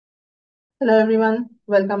Hello everyone,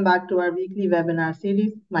 welcome back to our weekly webinar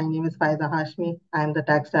series. My name is Faiza Hashmi. I am the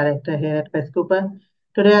tax director here at West Cooper.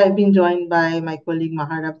 Today I've been joined by my colleague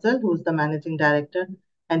Mahar Afzal, who is the managing director,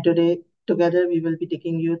 and today together we will be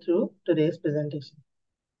taking you through today's presentation.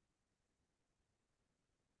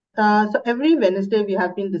 So every Wednesday, we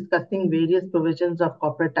have been discussing various provisions of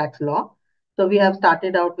corporate tax law. So we have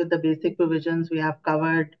started out with the basic provisions. We have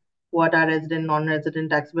covered what are resident, non-resident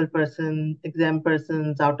taxable person, exempt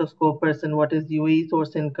persons, out of scope person, what is UAE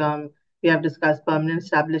source income. We have discussed permanent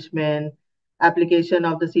establishment, application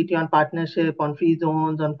of the CT on partnership, on free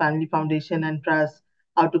zones, on family foundation and trust,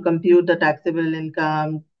 how to compute the taxable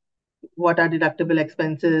income, what are deductible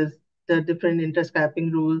expenses, the different interest capping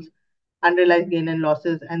rules, unrealized gain and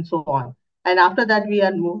losses, and so on. And after that, we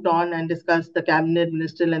had moved on and discussed the cabinet,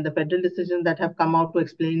 ministerial, and the federal decisions that have come out to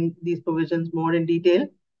explain these provisions more in detail.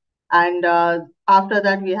 And after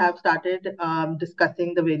that, we have started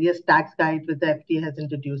discussing the various tax guides which the FTA has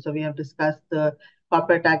introduced. So we have discussed the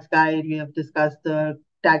corporate tax guide, we have discussed the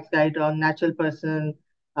tax guide on natural person,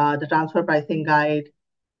 the transfer pricing guide.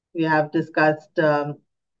 We have discussed the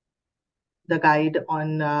guide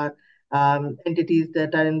on entities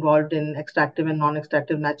that are involved in extractive and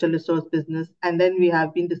non-extractive natural resource business. And then we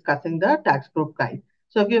have been discussing the tax group guide.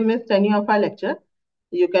 So if you missed any of our lecture,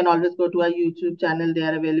 you can always go to our YouTube channel. They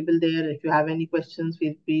are available there. If you have any questions,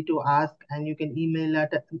 feel free to ask, and you can email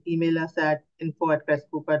us at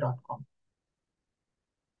info@presscooper.com.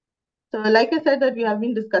 So like I said that we have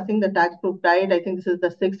been discussing the tax proof guide. I think this is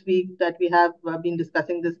the sixth week that we have been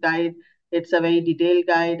discussing this guide. It's a very detailed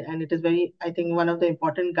guide and it is very, I think, one of the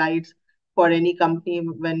important guides for any company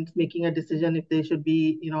when it's making a decision if they should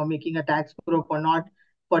be, making a tax group or not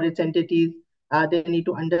for its entities. They need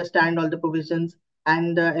to understand all the provisions,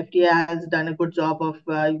 and the FTA has done a good job of,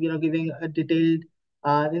 giving a detailed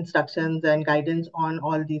instructions and guidance on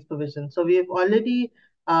all these provisions. So we have already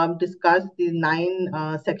discussed these nine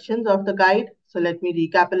sections of the guide. So let me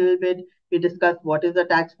recap a little bit. We discussed what is a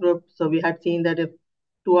tax group. So we had seen that if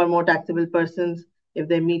two or more taxable persons, if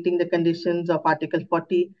they're meeting the conditions of Article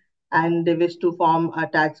 40 and they wish to form a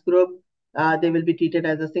tax group, they will be treated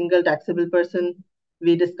as a single taxable person.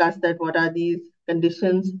 We discussed that what are these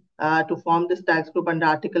conditions to form this tax group under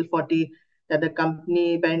Article 40, that the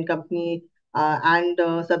company, parent company, and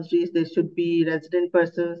subsidiaries, they should be resident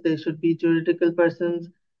persons, they should be juridical persons.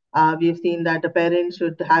 We've seen that the parent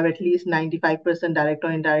should have at least 95% direct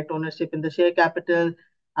or indirect ownership in the share capital,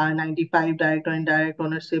 95 direct or indirect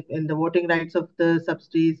ownership in the voting rights of the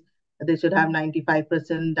subsidiaries. They should have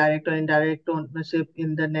 95% direct or indirect ownership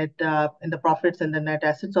in the in the profits and the net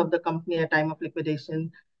assets of the company at time of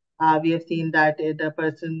liquidation. We have seen that the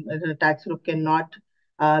person, the tax group cannot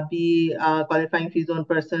be a qualifying free zone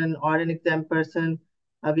person or an exempt person.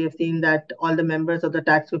 We have seen that all the members of the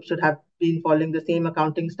tax group should have been following the same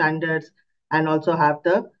accounting standards and also have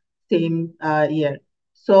the same year.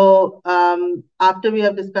 So after we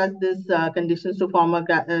have discussed this conditions to form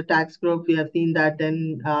a tax group, we have seen that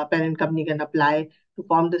then parent company can apply to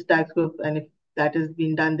form this tax group. And if that has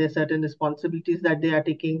been done, there are certain responsibilities that they are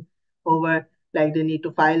taking over, like they need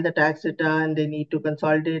to file the tax return, they need to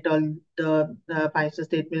consolidate all the financial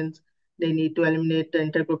statements, they need to eliminate the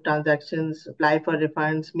intergroup transactions, apply for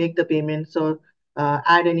refunds, make the payment. So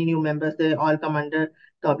add any new members, they all come under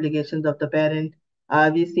the obligations of the parent.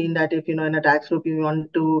 We've seen that if, in a tax group, you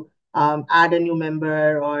want to add a new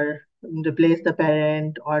member or replace the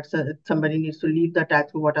parent, or somebody needs to leave the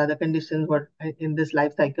tax group, what are the conditions in this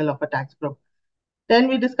life cycle of a tax group. Then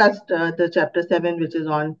we discussed the chapter 7, which is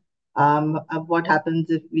on what happens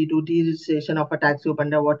if we do deregistration of a tax group,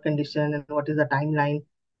 under what condition and what is the timeline.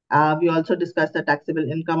 We also discussed the taxable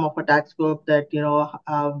income of a tax group, that,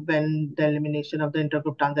 when the elimination of the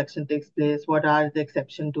intergroup transaction takes place, what are the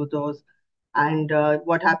exception to those, and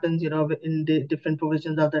what happens, in the different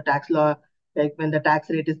provisions of the tax law, like when the tax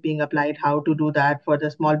rate is being applied, how to do that. For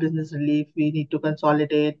the small business relief, we need to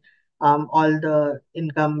consolidate all the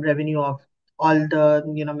income revenue of all the,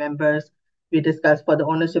 members. We discussed for the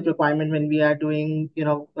ownership requirement when we are doing,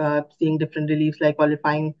 seeing different reliefs like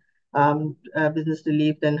qualifying business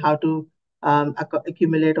relief, then how to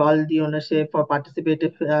accumulate all the ownership for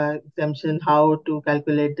participative exemption, how to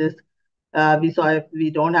calculate this. We saw if we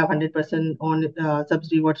don't have 100% own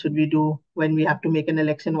subsidy, what should we do when we have to make an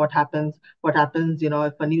election? What happens? What happens,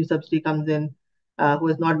 if a new subsidy comes in who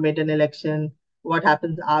has not made an election? What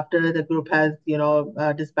happens after the group has,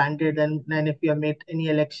 disbanded? And if you have made any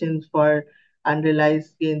elections for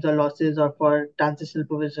unrealized gains or losses or for transitional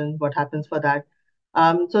provision, what happens for that?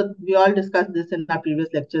 So we all discussed this in our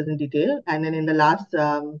previous lectures in detail. And then in the last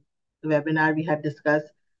webinar, we had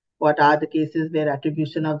discussed what are the cases where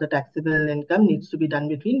attribution of the taxable income needs to be done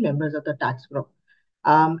between members of the tax group.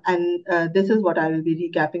 And this is what I will be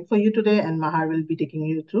recapping for you today, and Mahar will be taking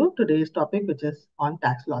you through today's topic, which is on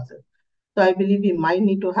tax losses. So I believe we might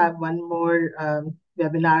need to have one more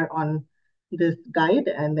webinar on this guide,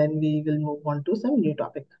 and then we will move on to some new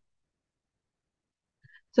topic.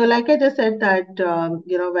 So like I just said that,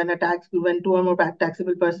 when two or more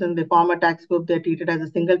taxable person, they form a tax group, they're treated as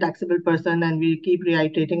a single taxable person, and we keep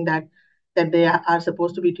reiterating that they are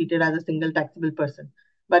supposed to be treated as a single taxable person.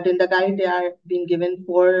 But in the guide, they are being given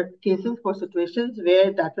 4 cases, 4 situations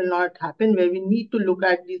where that will not happen, where we need to look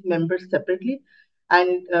at these members separately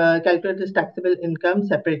and calculate this taxable income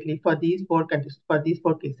separately for these 4 conditions, for these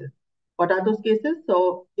 4 cases. What are those cases?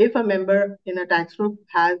 So if a member in a tax group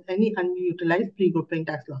has any unutilized pre-grouping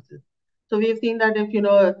tax losses. So we've seen that if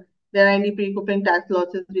there are any pre-grouping tax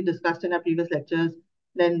losses we discussed in our previous lectures,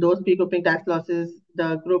 then those pre-grouping tax losses,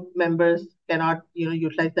 the group members cannot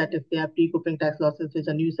utilize that if they have pre-grouping tax losses which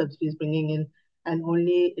a new subsidy is bringing in, and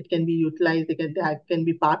only it can be utilized. They can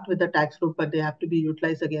be parked with the tax group, but they have to be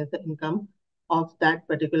utilized against the income of that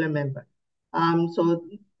particular member. So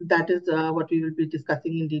that is what we will be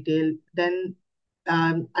discussing in detail. Then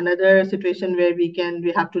another situation where we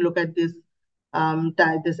have to look at this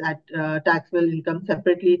taxable income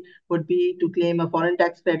separately would be to claim a foreign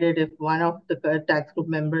tax credit if one of the tax group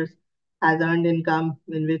members has earned income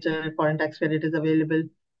in which a foreign tax credit is available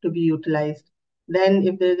to be utilized. Then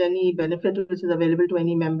if there is any benefit which is available to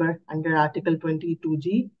any member under Article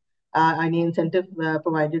 22G, any incentive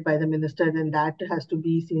provided by the minister, then that has to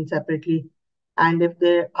be seen separately. And if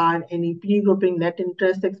there are any pre-grouping net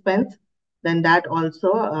interest expense, then that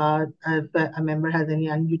also, if a member has any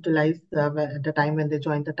unutilized at the time when they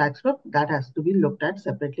join the tax group, that has to be looked at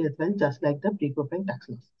separately as well, just like the pre-grouping tax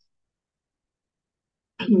losses.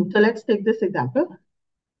 So let's take this example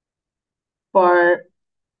for,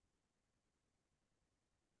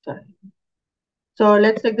 sorry. So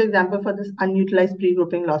let's take the example for this unutilized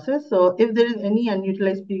pre-grouping losses. So if there is any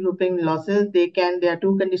unutilized pre-grouping losses, there are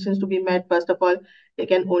 2 conditions to be met. First of all, they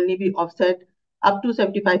can only be offset up to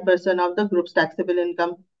 75% of the group's taxable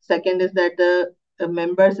income. Second is that the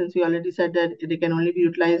member, since we already said that they can only be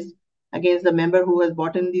utilized against the member who has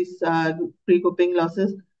bought in these pre-grouping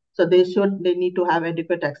losses. So they need to have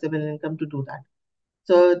adequate taxable income to do that.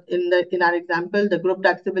 So in our example, the group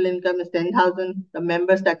taxable income is 10,000, the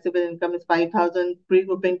members taxable income is 5,000,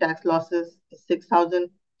 pre-grouping tax losses is 6,000.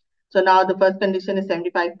 So now the first condition is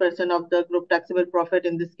 75% of the group taxable profit.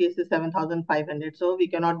 In this case is 7,500. So we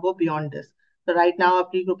cannot go beyond this. So right now our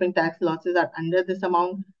pre-grouping tax losses are under this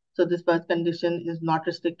amount. So this first condition is not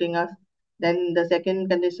restricting us. Then the second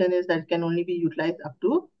condition is that it can only be utilized up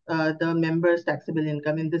to the member's taxable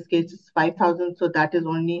income. In this case, it's 5,000. So that is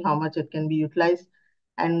only how much it can be utilized.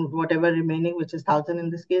 And whatever remaining, which is 1,000 in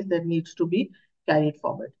this case, that needs to be carried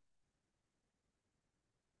forward.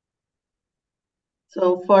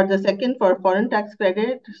 So for foreign tax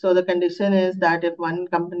credit, so the condition is that if one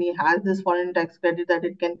company has this foreign tax credit that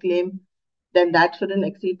it can claim, then that shouldn't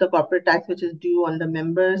exceed the corporate tax which is due on the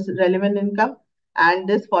member's relevant income. And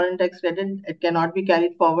this foreign tax credit, it cannot be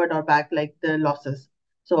carried forward or back like the losses.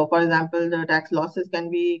 So for example, the tax losses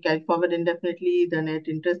can be carried forward indefinitely. The net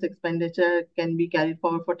interest expenditure can be carried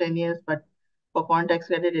forward for 10 years, but for foreign tax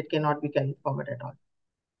credit, it cannot be carried forward at all.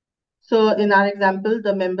 So in our example,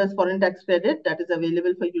 the members foreign tax credit that is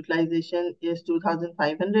available for utilization is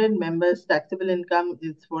 2,500. Members taxable income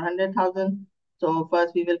is 400,000. So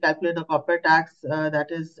first we will calculate the corporate tax that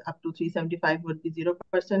is up to 375 would be 0%,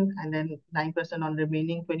 and then 9% on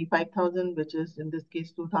remaining 25,000, which is in this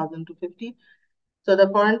case 2,250. So the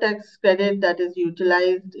foreign tax credit that is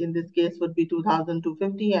utilized in this case would be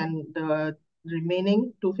 2,250, and the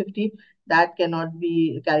remaining 250 that cannot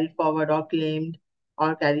be carried forward or claimed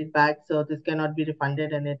or carried back. So this cannot be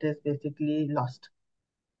refunded and it is basically lost.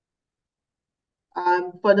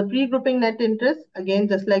 For the pre-grouping net interest, again,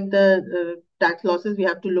 just like the tax losses, we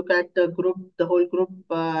have to look at the whole group,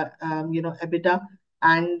 EBITDA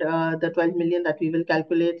and the 12 million that we will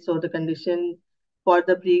calculate. So the condition for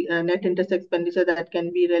the net interest expenditure that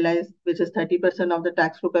can be realized, which is 30% of the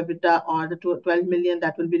tax group EBITDA, or the 12 million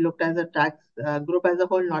that will be looked as a tax group as a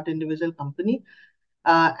whole, not individual company.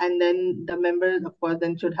 And then the members, of course,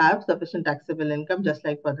 then should have sufficient taxable income, just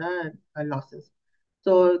like for the losses.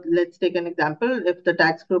 So let's take an example. If the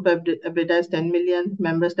tax group EBITDA is 10 million,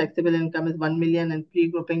 members' taxable income is 1 million, and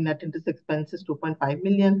pre-grouping net interest expense is 2.5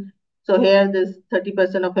 million. So here, this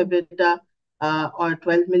 30% of EBITDA or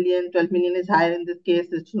 12 million. 12 million is higher in this case.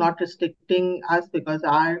 It's not restricting us because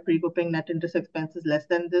our pre-grouping net interest expense is less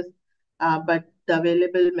than this. but the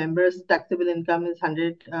available members' taxable income is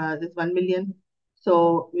 1 million.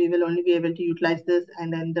 So we will only be able to utilize this,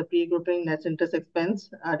 and then the pre-grouping net interest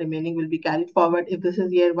expense remaining will be carried forward. If this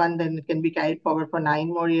is year one, then it can be carried forward for 9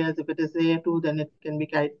 more years. If it is year two, then it can be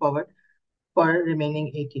carried forward for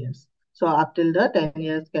remaining 8 years. So up till the 10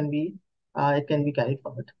 years it can be carried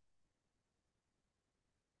forward.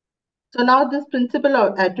 So now this principle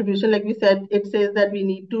of attribution, like we said, it says that we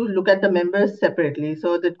need to look at the members separately.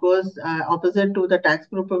 So that goes opposite to the tax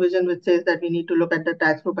group provision, which says that we need to look at the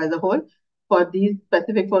tax group as a whole. For these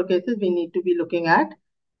specific four cases, we need to be looking at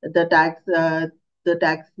the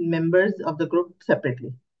tax members of the group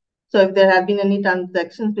separately. So if there have been any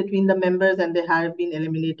transactions between the members and they have been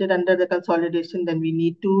eliminated under the consolidation, then we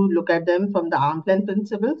need to look at them from the arm's length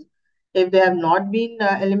principles. If they have not been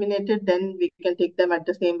eliminated, then we can take them at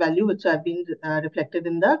the same value which have been reflected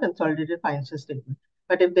in the consolidated financial statement.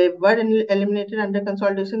 But if they were eliminated under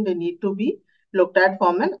consolidation, they need to be looked at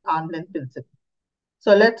from an arm's length principle.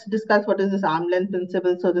 So let's discuss what is this arm's length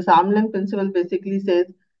principle. So this arm's length principle basically says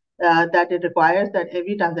that it requires that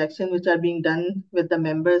every transaction which are being done with the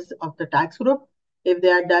members of the tax group, if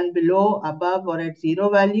they are done below, above, or at zero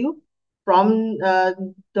value from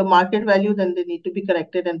the market value, then they need to be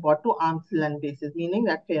corrected and brought to arm's length basis, meaning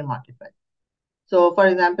that fair market value. So, for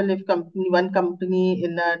example, if one company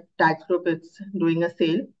in a tax group is doing a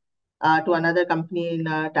sale to another company in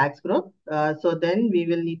a tax group, so then we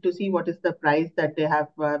will need to see what is the price that they have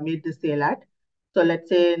made the sale at. So let's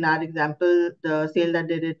say in our example, the sale that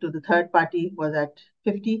they did to the third party was at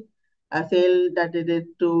 50. A sale that they did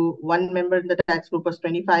to one member in the tax group was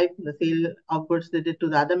 25. The sale of goods they did to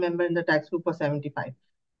the other member in the tax group was 75.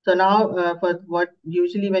 So now, for what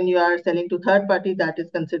usually when you are selling to third party, that is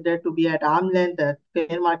considered to be at arm length, the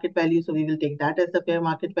fair market value. So we will take that as the fair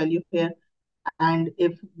market value here. And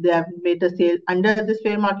if they have made the sale under this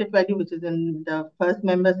fair market value, which is in the first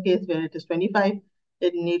member's case where it is 25,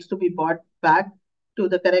 it needs to be bought back to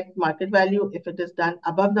the correct market value. If it is done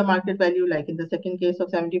above the market value, like in the second case of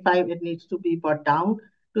 75, it needs to be brought down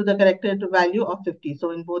to the corrected value of 50.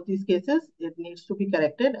 So in both these cases, it needs to be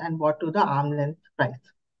corrected and brought to the arm length price.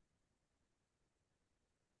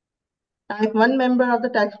 If one member of the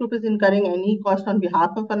tax group is incurring any cost on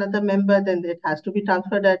behalf of another member, then it has to be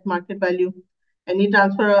transferred at market value. Any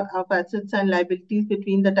transfer of assets and liabilities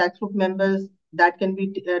between the tax group members, that can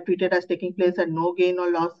be treated as taking place at no gain or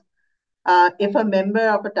loss. If a member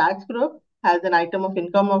of a tax group has an item of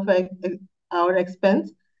income or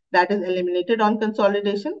expense that is eliminated on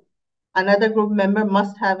consolidation, another group member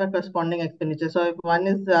must have a corresponding expenditure. So if one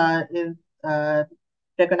is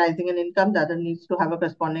recognizing an income, the other needs to have a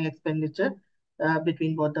corresponding expenditure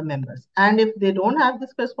between both the members. And if they don't have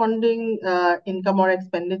this corresponding income or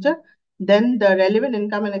expenditure, then the relevant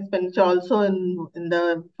income and expenditure also in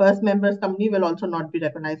the first member's company will also not be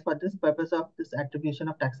recognized for this purpose of this attribution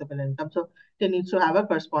of taxable income. So they need to have a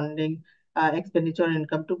corresponding expenditure and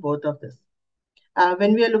income to both of this.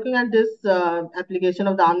 When we are looking at this application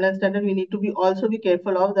of the arm's length standard, we need to be also be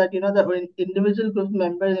careful of that, the individual group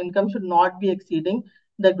members' income should not be exceeding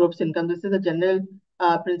the group's income. This is a general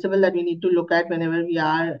principle that we need to look at whenever we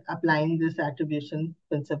are applying this attribution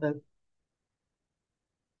principle.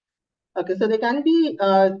 Okay, so there can be,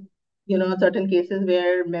 certain cases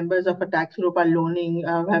where members of a tax group are loaning,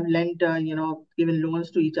 have lent, given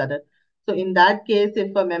loans to each other. So in that case,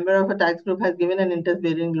 if a member of a tax group has given an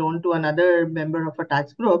interest-bearing loan to another member of a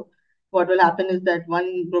tax group, what will happen is that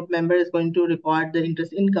one group member is going to record the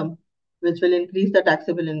interest income, which will increase the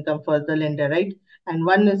taxable income for the lender, right? And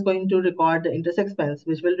one is going to record the interest expense,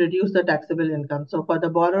 which will reduce the taxable income. So for the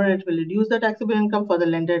borrower, it will reduce the taxable income. For the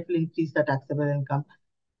lender, it will increase the taxable income.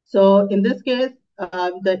 So in this case,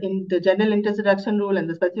 in the general interest deduction rule and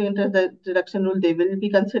the specific interest deduction rule, they will be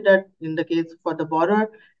considered. In the case for the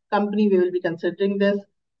borrower company, we will be considering this.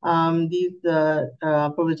 These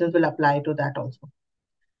provisions will apply to that also.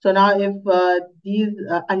 So now, if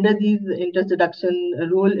under these interest deduction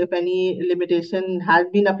rule, if any limitation has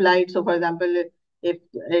been applied, so for example, if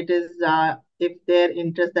it is if their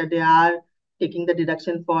interest that they are taking the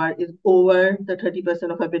deduction for is over the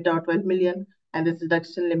 30% of EBITDA or 12 million, and this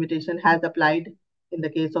deduction limitation has applied in the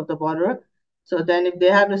case of the borrower, so then if they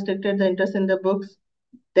have restricted the interest in the books,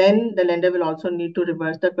 then the lender will also need to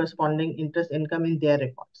reverse the corresponding interest income in their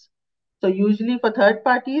records. So usually for third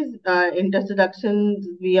parties, interest deductions,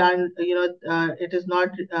 it is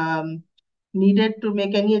not needed to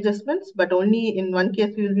make any adjustments, but only in one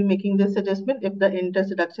case we will be making this adjustment if the interest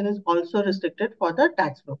deduction is also restricted for the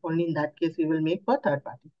tax group. Only in that case we will make for third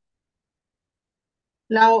party.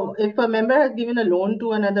 Now, if a member has given a loan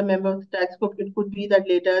to another member of the tax group, it could be that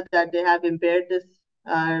later that they have impaired this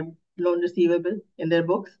loan receivable in their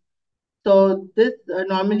books. So this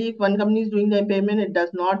normally, if one company is doing the impairment, it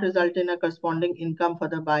does not result in a corresponding income for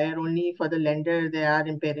the buyer. Only for the lender, they are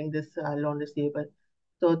impairing this loan receivable.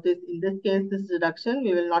 So this, in this case, this reduction,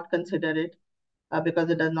 we will not consider it because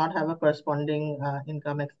it does not have a corresponding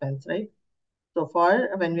income expense, right? So for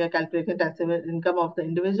when we are calculating taxable income of the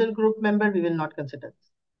individual group member, we will not consider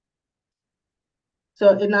this.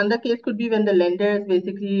 So in another case could be when the lender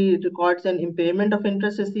basically records an impairment of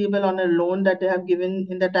interest receivable on a loan that they have given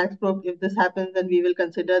in the tax group. If this happens, then we will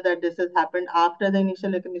consider that this has happened after the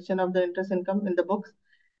initial recognition of the interest income in the books.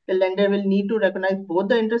 The lender will need to recognize both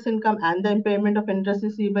the interest income and the impairment of interest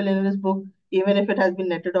receivable in his book, even if it has been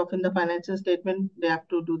netted off in the financial statement. They have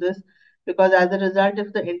to do this because as a result,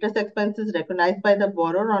 if the interest expense is recognized by the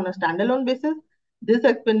borrower on a standalone basis, this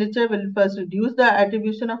expenditure will first reduce the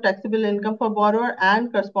attribution of taxable income for borrower,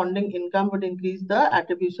 and corresponding income would increase the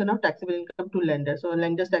attribution of taxable income to lender. So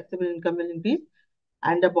lender's taxable income will increase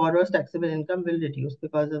and the borrower's taxable income will reduce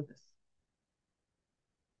because of this.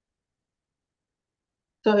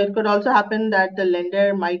 So it could also happen that the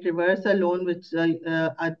lender might reverse a loan, which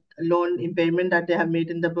a loan impairment that they have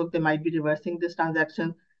made in the book. They might be reversing this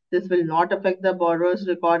transaction. This will not affect the borrower's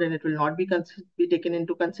record and it will not be taken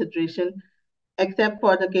into consideration, except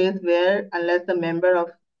for the case where, unless the member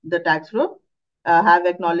of the tax group have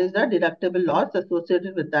acknowledged the deductible loss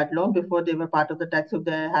associated with that loan before they were part of the tax group,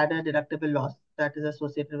 they had a deductible loss that is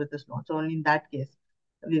associated with this loan. So only in that case,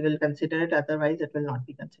 we will consider it. Otherwise, it will not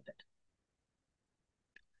be considered.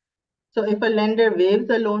 So if a lender waives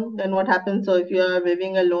a loan, then what happens? So if you are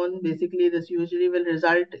waiving a loan, basically this usually will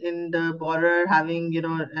result in the borrower having,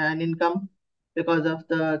 an income because of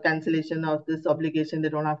the cancellation of this obligation. They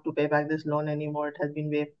don't have to pay back this loan anymore. It has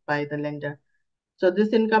been waived by the lender. So this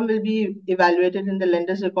income will be evaluated in the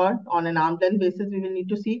lender's record on an arm's length basis. We will need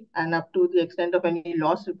to see, and up to the extent of any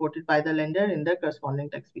loss reported by the lender in the corresponding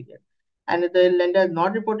tax period. And if the lender has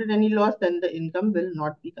not reported any loss, then the income will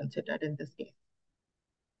not be considered in this case.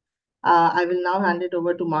 I will now hand it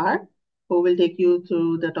over to Mahar, who will take you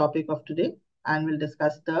through the topic of today and will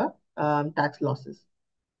discuss the tax losses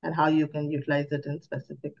and how you can utilize it in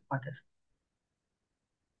specific order.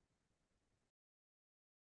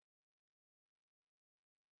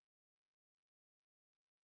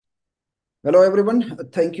 Hello, everyone.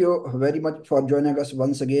 Thank you very much for joining us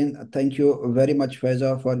once again. Thank you very much,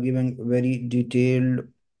 Faiza, for giving very detailed,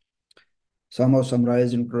 somehow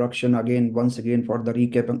summarized introduction again, once again, for the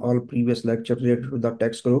recapping all previous lectures related to the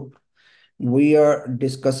text group. We are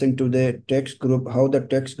discussing today text group, how the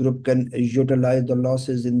text group can utilize the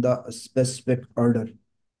losses in the specific order.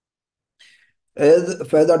 As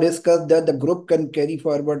further discussed that the group can carry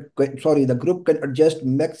forward, the group can adjust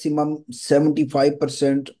maximum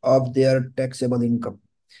 75% of their taxable income,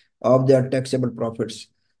 of their taxable profits.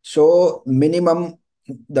 So minimum,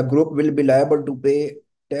 the group will be liable to pay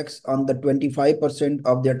tax on the 25%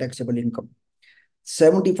 of their taxable income.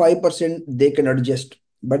 75% they can adjust,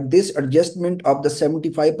 but this adjustment of the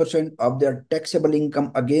 75% of their taxable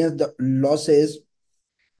income against the losses,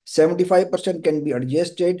 75% can be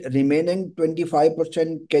adjusted, remaining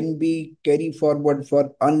 25% can be carried forward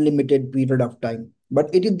for unlimited period of time.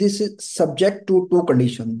 But this is subject to two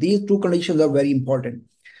conditions. These two conditions are very important.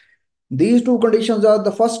 These two conditions are,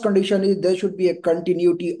 the first condition is there should be a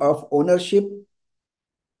continuity of ownership.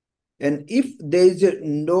 And if there is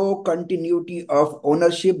no continuity of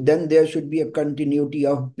ownership, then there should be a continuity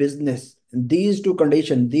of business. These two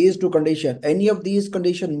conditions, any of these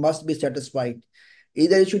conditions must be satisfied.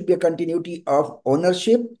 Either it should be a continuity of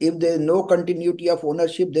ownership. If there is no continuity of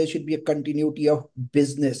ownership, there should be a continuity of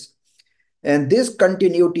business. And this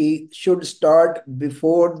continuity should start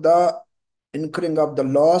before the incurring of the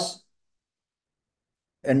loss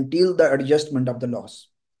until the adjustment of the loss.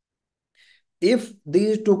 If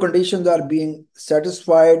these two conditions are being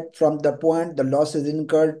satisfied from the point the loss is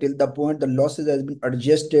incurred till the point the losses has been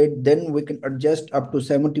adjusted, then we can adjust up to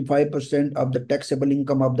 75% of the taxable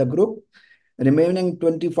income of the group. Remaining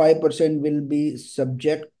 25% will be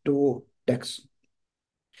subject to tax.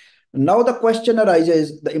 Now the question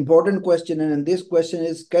arises, the important question, and this question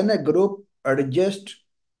is, can a group adjust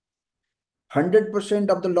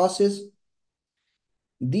 100% of the losses?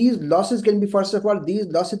 These losses can be, first of all, these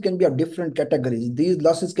losses can be of different categories. These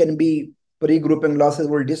losses can be pre-grouping losses.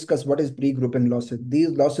 We'll discuss what is pre-grouping losses. These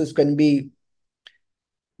losses can be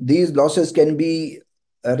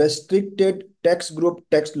restricted tax group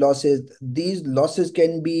tax losses. These losses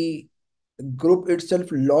can be group itself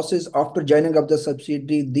losses after joining of the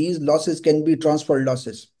subsidiary. These losses can be transfer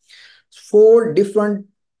losses. 4 different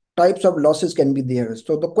types of losses can be there.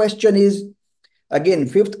 So the question is, Again,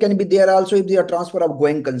 fifth can be there also if they are transfer of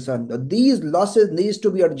going concern. These losses needs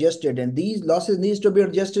to be adjusted, and these losses needs to be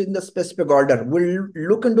adjusted in the specific order. We'll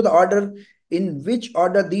look into the order in which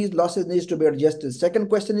order these losses needs to be adjusted. Second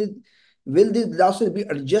question is, will these losses be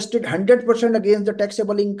adjusted 100% against the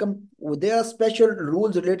taxable income? There are special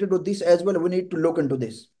rules related to this as well. We need to look into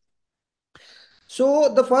this.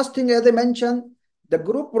 So the first thing, as I mentioned, the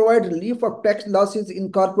group provides relief of tax losses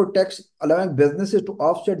in corporate tax, allowing businesses to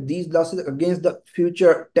offset these losses against the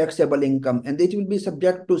future taxable income. And it will be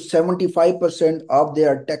subject to 75% of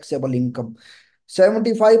their taxable income.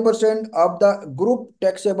 75% of the group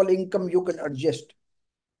taxable income you can adjust.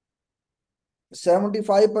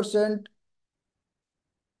 75%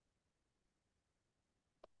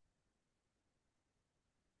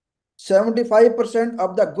 75%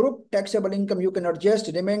 of the group taxable income you can adjust,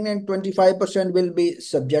 remaining 25% will be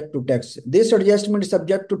subject to tax. This adjustment is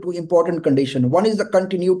subject to two important conditions. One is the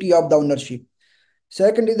continuity of the ownership.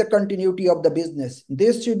 Second is the continuity of the business.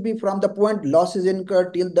 This should be from the point losses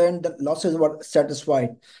incurred till the end the losses were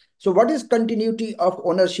satisfied. So what is continuity of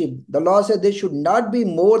ownership? The law says there should not be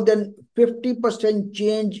more than 50%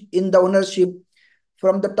 change in the ownership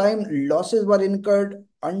from the time losses were incurred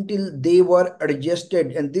until they were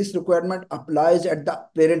adjusted, and this requirement applies at the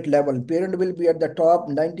parent level. Parent will be at the top,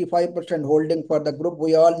 95% holding for the group.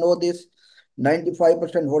 We all know this,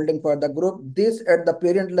 95% holding for the group. This at the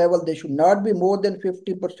parent level, there should not be more than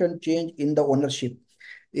 50% change in the ownership.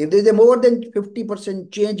 If there is a more than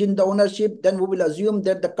 50% change in the ownership, then we will assume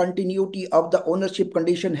that the continuity of the ownership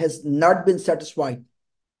condition has not been satisfied.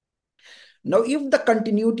 Now, if the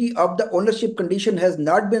continuity of the ownership condition has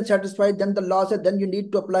not been satisfied, then the law said then you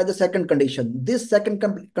need to apply the second condition. This second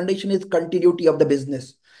condition is continuity of the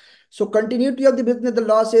business. So continuity of the business, the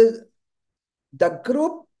law says the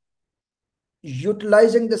group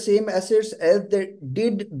utilizing the same assets as they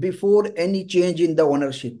did before any change in the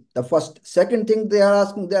ownership. The first. Second thing they are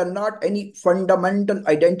asking, there are not any fundamental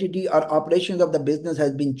identity or operations of the business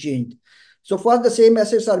has been changed. So first, the same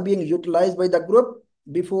assets are being utilized by the group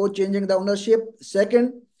before changing the ownership.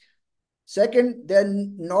 Second,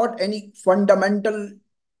 then not any fundamental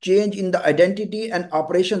change in the identity and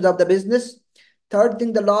operations of the business. Third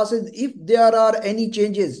thing, the law says if there are any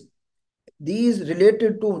changes, these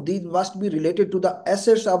must be related to the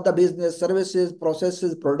assets of the business, services,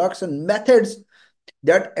 processes, products, and methods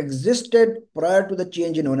that existed prior to the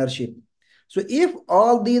change in ownership. So if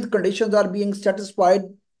all these conditions are being satisfied,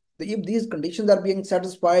 then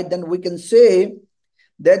we can say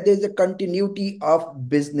that there is a continuity of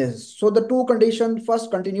business. So the two conditions,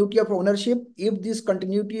 first, continuity of ownership. If this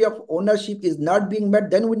continuity of ownership is not being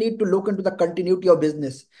met, then we need to look into the continuity of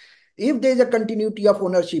business. If there is a continuity of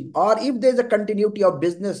ownership or if there is a continuity of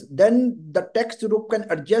business, then the tax group can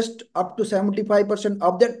adjust up to 75%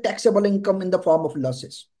 of their taxable income in the form of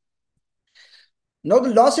losses. Now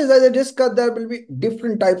the losses, as I discussed, there will be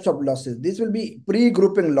different types of losses. This will be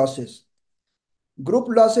pre-grouping losses. Group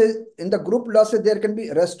losses, in the group losses, there can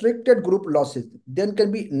be restricted group losses. Then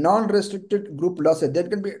can be non-restricted group losses. There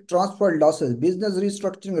can be transfer losses, business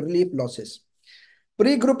restructuring relief losses.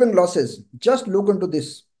 Pre-grouping losses, just look into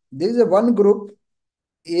this. This is a one group,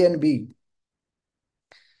 A and B.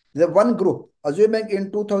 The one group, assuming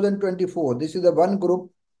in 2024, this is the one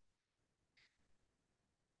group.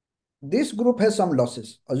 This group has some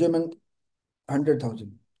losses, assuming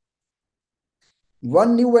 100,000.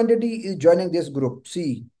 One new entity is joining this group,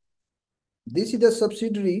 C. This is the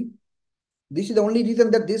subsidiary. This is the only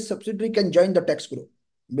reason that this subsidiary can join the tax group.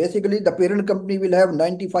 Basically, the parent company will have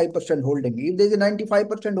 95% holding. If there is a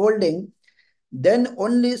 95% holding, then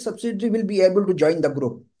only subsidiary will be able to join the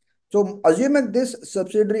group. So assuming this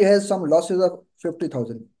subsidiary has some losses of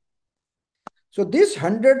 50,000. So this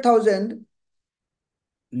 100,000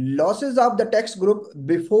 losses of the tax group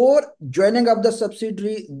before joining of the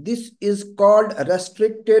subsidiary, this is called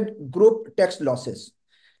restricted group tax losses.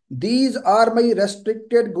 These are my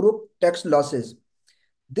restricted group tax losses.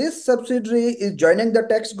 This subsidiary is joining the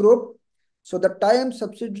tax group. So the time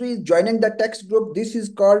subsidiary is joining the tax group, this is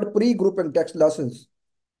called pre-grouping tax losses.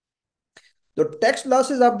 The tax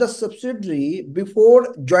losses of the subsidiary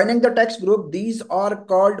before joining the tax group, these are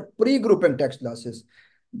called pre-grouping tax losses.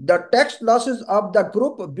 The tax losses of the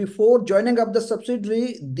group before joining of the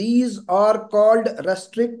subsidiary, these are called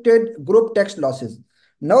restricted group tax losses.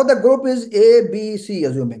 Now the group is A, B, C,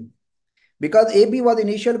 assuming. Because AB was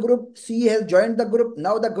initial group, C has joined the group,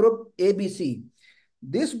 now the group ABC.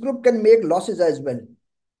 This group can make losses as well,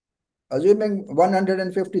 assuming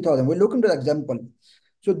 150,000. We'll look into the example.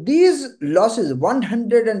 So these losses,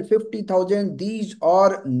 150,000, these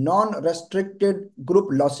are non-restricted group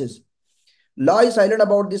losses. Law is silent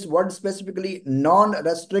about this word, specifically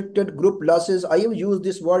non-restricted group losses. I have used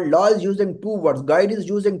this word. Law is using two words. Guide is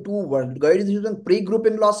using two words. Guide is using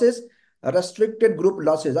pre-grouping losses, restricted group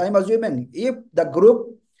losses. I am assuming if the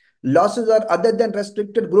group losses are other than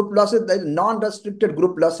restricted group losses, there is non-restricted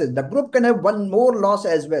group losses. The group can have one more loss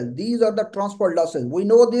as well. These are the transfer losses. We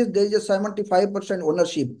know this, there is a 75%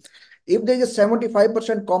 ownership. If there is a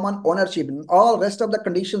 75% common ownership, all rest of the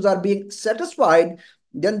conditions are being satisfied,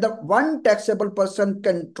 then the one taxable person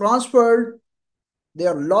can transfer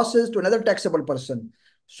their losses to another taxable person.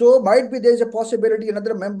 So might be there is a possibility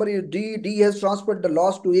another member is D has transferred the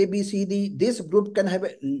loss to A, B, C, D. This group can have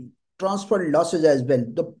transferred losses as well.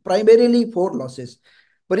 The primarily four losses: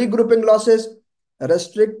 pre-grouping losses,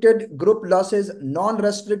 restricted group losses,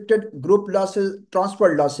 non-restricted group losses,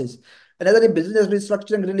 transfer losses. Another business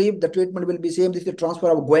restructuring relief, the treatment will be same. This is the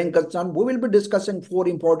transfer of going concern. We will be discussing four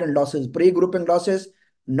important losses: pre-grouping losses,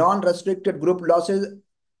 non-restricted group losses,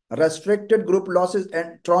 restricted group losses,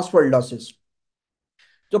 and transfer losses.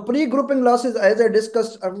 So pre-grouping losses, as I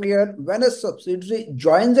discussed earlier, when a subsidiary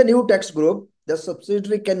joins a new tax group, the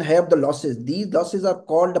subsidiary can have the losses. These losses are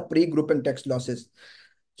called the pre-grouping tax losses.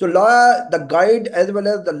 So law, the guide as well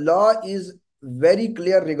as the law is very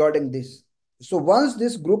clear regarding this. So once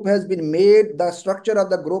this group has been made, the structure of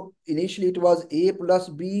the group, initially it was A plus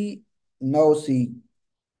B, now C.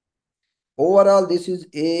 Overall, this is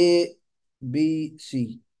A, B,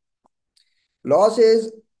 C. Law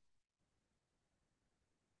says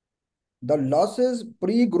the losses,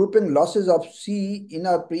 pre-grouping losses of C, in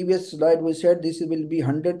our previous slide, we said this will be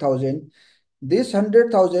 100,000. This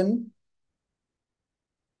 100,000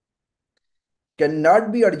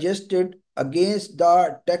 cannot be adjusted against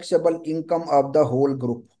the taxable income of the whole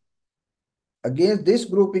group. Against this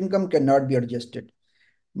group income cannot be adjusted.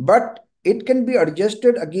 But it can be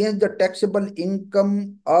adjusted against the taxable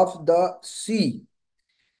income of the C.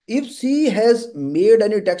 If C has made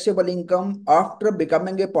any taxable income after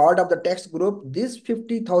becoming a part of the tax group, this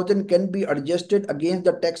 50,000 can be adjusted against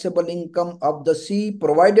the taxable income of the C,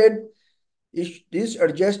 provided this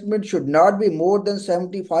adjustment should not be more than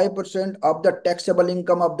 75% of the taxable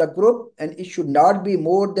income of the group, and it should not be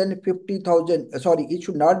more than 50,000. Sorry, it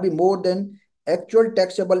should not be more than actual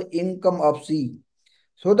taxable income of C.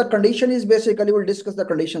 So the condition is basically, we'll discuss the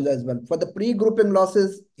conditions as well. For the pre-grouping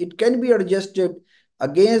losses, it can be adjusted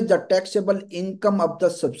against the taxable income of the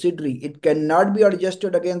subsidiary. It cannot be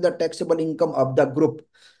adjusted against the taxable income of the group.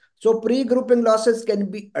 So pre-grouping losses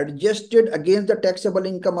can be adjusted against the taxable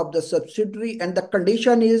income of the subsidiary, and the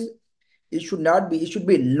condition is it should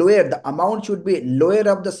be lower. The amount should be lower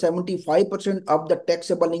of the 75% of the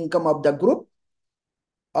taxable income of the group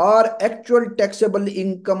or actual taxable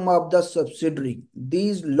income of the subsidiary.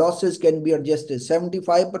 These losses can be adjusted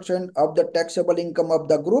 75% of the taxable income of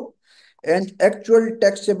the group and actual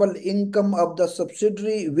taxable income of the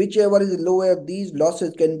subsidiary. Whichever is lower, these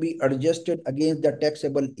losses can be adjusted against the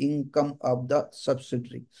taxable income of the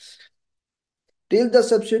subsidiary. Till the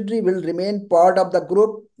subsidiary will remain part of the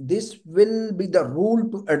group, this will be the rule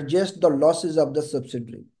to adjust the losses of the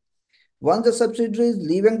subsidiary. Once the subsidiary is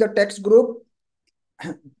leaving the tax group,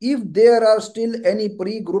 if there are still any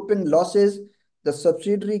pre-grouping losses, the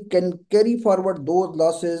subsidiary can carry forward those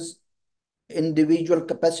losses individual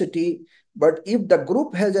capacity. But if the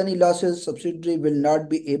group has any losses, subsidiary will not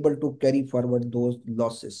be able to carry forward those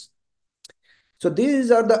losses. So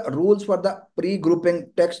these are the rules for the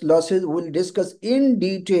pre-grouping tax losses. We'll discuss in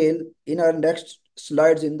detail in our next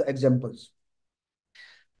slides in the examples.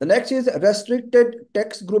 The next is restricted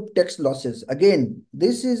tax group tax losses. Again,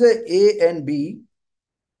 this is A and B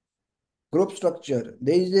group structure.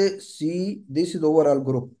 There is a C, this is overall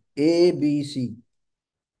group, A, B, C.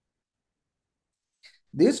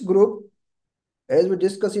 This group, as we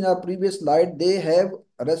discussed in our previous slide, they have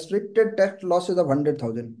restricted tax losses of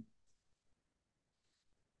 100,000.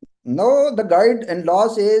 Now the guide and law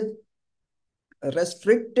says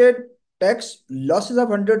restricted tax losses of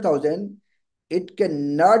 100,000, it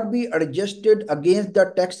cannot be adjusted against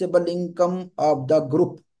the taxable income of the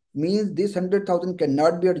group. Means this 100,000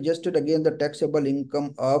 cannot be adjusted against the taxable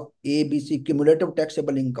income of ABC, cumulative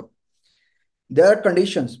taxable income. There are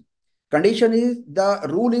conditions. Condition is, the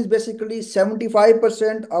rule is basically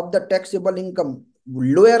 75% of the taxable income,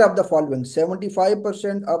 lower of the following: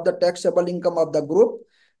 75% of the taxable income of the group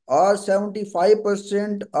or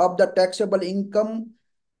 75% of the taxable income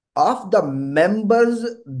of the members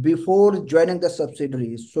before joining the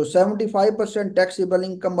subsidiaries. So 75% taxable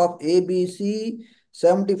income of ABC,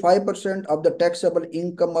 75% of the taxable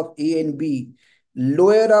income of A and B.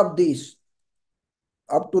 Lower of this,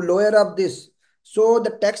 up to lower of this, So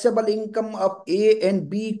the taxable income of A and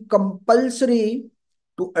B compulsory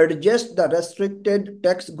to adjust the restricted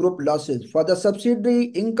tax group losses. For the subsidiary,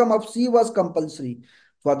 income of C was compulsory.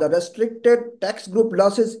 For the restricted tax group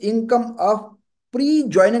losses, income of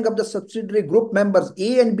pre-joining of the subsidiary group members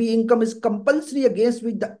A and B income is compulsory against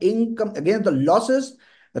which the income against the losses,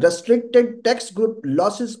 restricted tax group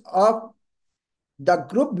losses of the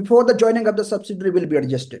group before the joining of the subsidiary will be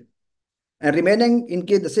adjusted. And remaining in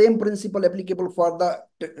case the same principle applicable for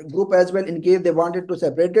the group as well in case they wanted to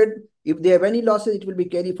separate it. If they have any losses, it will be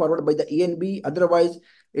carried forward by the A and B. Otherwise,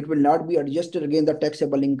 it will not be adjusted against the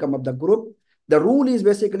taxable income of the group. The rule is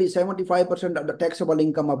basically 75% of the taxable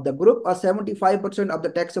income of the group or 75% of the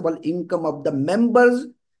taxable income of the members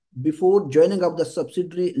before joining of the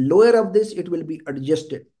subsidiary. Lower of this, it will be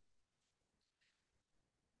adjusted.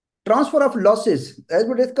 Transfer of losses, as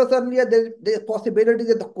we discussed earlier, there is possibility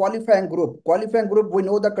that the qualifying group, we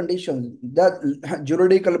know the conditions, the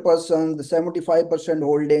juridical person, the 75%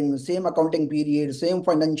 holding, same accounting period, same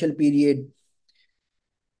financial period,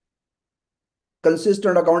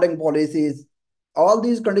 consistent accounting policies, all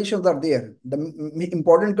these conditions are there. The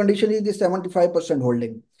important condition is the 75%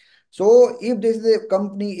 holding. So if this is a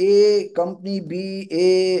company A, company B,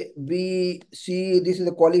 A, B, C, this is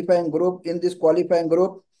a qualifying group. In this qualifying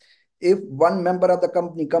group, if one member of the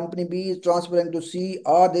company B is transferring to C,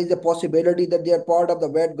 or there is a possibility that they are part of the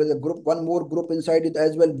VAT group, one more group inside it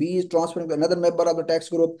as well, B is transferring to another member of the tax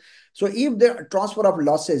group. So if the transfer of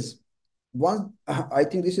losses, one, I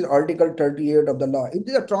think this is Article 38 of the law. If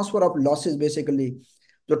there is a transfer of losses, basically,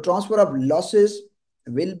 the transfer of losses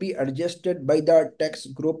will be adjusted by the tax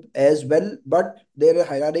group as well. But there is a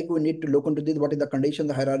hierarchy. We need to look into this. What is the condition,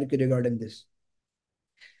 the hierarchy regarding this?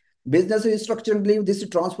 Business restructuring leave, this is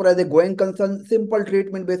transfer as a going concern. Simple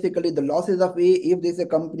treatment, basically the losses of A. If this is a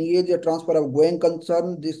company A, the transfer of going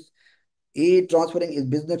concern, this A transferring is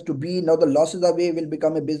business to B. Now the losses of A will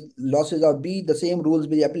become a losses of B. The same rules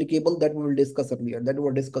will be applicable that we will discuss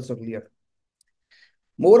earlier.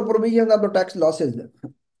 More provisions of the tax losses.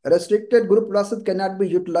 Restricted group losses cannot be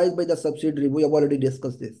utilized by the subsidiary. We have already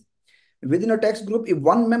discussed this. Within a tax group, if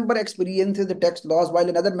one member experiences the tax loss while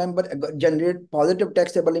another member generates positive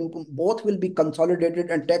taxable income, both will be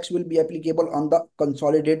consolidated and tax will be applicable on the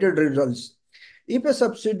consolidated results. If a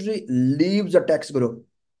subsidiary leaves a tax group,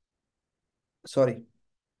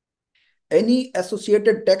 any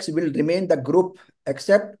associated tax will remain the group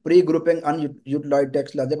except pre-grouping unutilized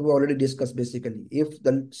tax loss that we already discussed basically. If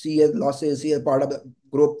the C has losses, C is part of the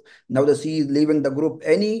group, now the C is leaving the group,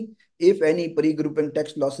 if any pre-grouping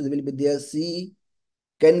tax losses will be there, C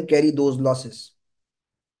can carry those losses.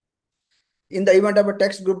 In the event of a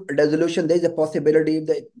tax group dissolution, there is a possibility if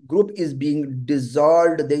the group is being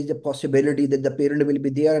dissolved, there is a possibility that the parent will be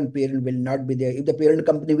there and parent will not be there. If the parent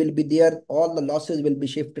company will be there, all the losses will be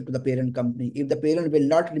shifted to the parent company. If the parent will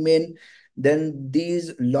not remain, then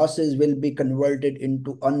these losses will be converted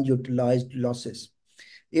into unutilized losses.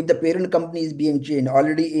 If the parent company is being changed,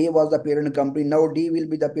 already A was the parent company, now D will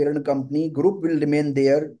be the parent company, group will remain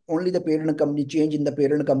there, only the parent company change in the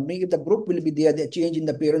parent company. If the group will be there, the change in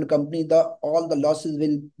the parent company, all the losses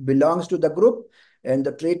will belongs to the group and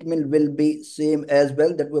the treatment will be same as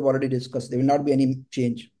well that we've already discussed. There will not be any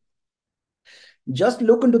change. Just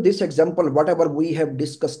look into this example, whatever we have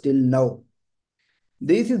discussed till now.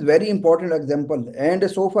 This is very important example. And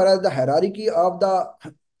so far as the hierarchy of the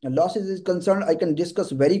losses is concerned, I can discuss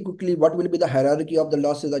very quickly what will be the hierarchy of the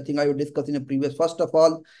losses. I think I will discuss in a previous. First of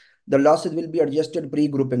all, the losses will be adjusted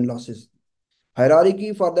pre-grouping losses.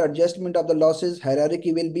 Hierarchy for the adjustment of the losses,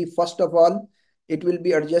 hierarchy will be first of all, it will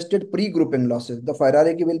be adjusted pre-grouping losses. The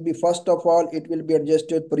hierarchy will be first of all, it will be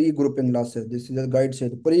adjusted pre-grouping losses. This is the guide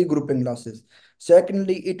says pre-grouping losses.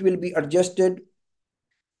 Secondly, it will be adjusted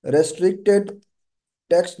restricted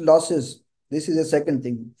tax losses. This is the second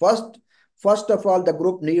thing. First of all, the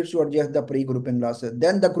group needs to adjust the pre-grouping losses.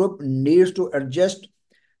 Then the group needs to adjust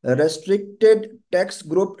restricted tax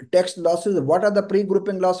group tax losses. What are the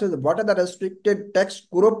pre-grouping losses? What are the restricted tax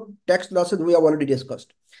group tax losses? We have already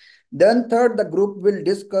discussed. Then third, the group will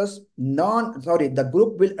the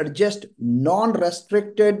group will adjust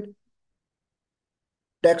non-restricted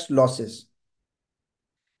tax losses.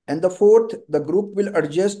 And the fourth, the group will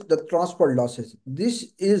adjust the transfer losses.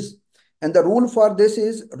 And the rule for this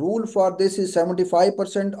is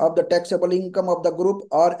 75% of the taxable income of the group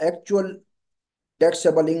or actual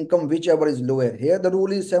taxable income, whichever is lower. Here the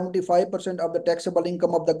rule is 75% of the taxable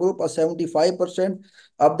income of the group or 75%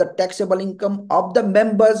 of the taxable income of the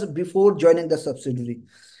members before joining the subsidiary.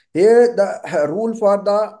 Here the rule for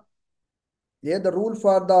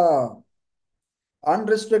the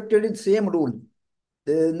unrestricted is same rule.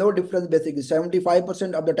 no difference basically.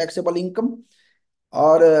 75% of the taxable income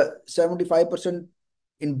or 75%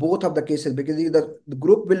 in both of the cases, because the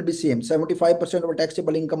group will be same. 75% of the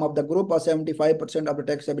taxable income of the group or 75% of the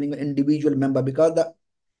taxable income individual member, because the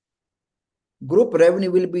group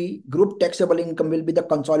taxable income will be the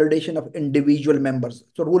consolidation of individual members.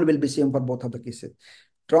 So rule will be same for both of the cases.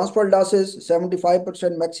 Transfer losses,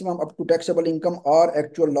 75% maximum up to taxable income or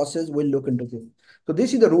actual losses, will look into this. So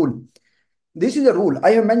this is the rule. This is the rule.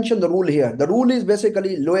 I have mentioned the rule here. The rule is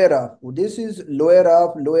basically lower of. This is lower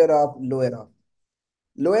of, lower of, lower of.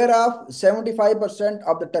 Lower of 75%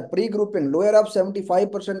 of the pre-grouping, lower of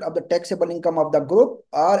 75% of the taxable income of the group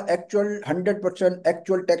or actual 100%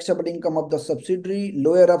 actual taxable income of the subsidiary.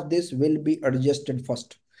 Lower of this will be adjusted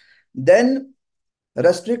first. Then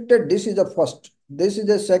restricted, this is the first. This is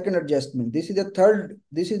the second adjustment. This is the third.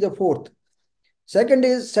 This is the fourth. Second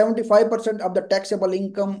is 75% of the taxable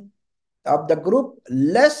income of the group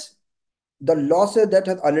less the losses that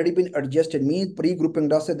have already been adjusted, means pre-grouping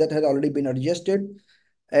losses that has already been adjusted,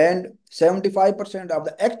 and 75% of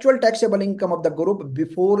the actual taxable income of the group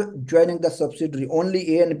before joining the subsidiary,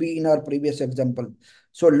 only A and B in our previous example.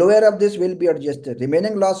 So lower of this will be adjusted.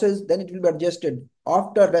 Remaining losses, then it will be adjusted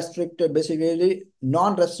after restricted, basically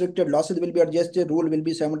non-restricted losses will be adjusted. Rule will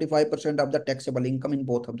be 75% of the taxable income in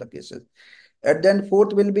both of the cases. And then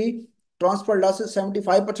fourth will be transfer losses,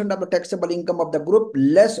 75% of the taxable income of the group,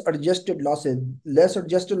 less adjusted losses. Less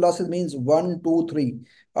adjusted losses means 1, 2, 3.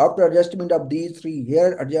 After adjustment of these three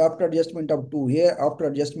here, after adjustment of 2 here, after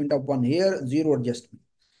adjustment of 1 here, 0 adjustment.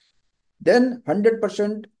 Then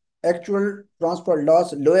 100% actual transfer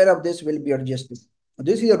loss, lower of this will be adjusted.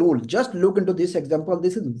 This is a rule. Just look into this example.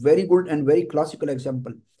 This is very good and very classical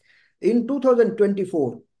example. In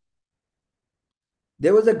 2024,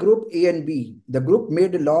 there was a group A and B. The group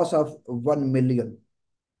made a loss of 1 million.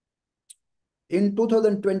 In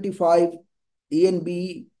 2025, A and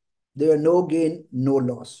B, there were no gain, no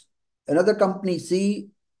loss. Another company C,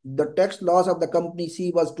 the tax loss of the company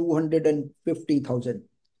C was 250,000.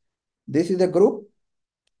 This is the group.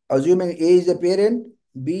 Assuming A is a parent,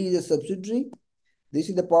 B is a subsidiary. This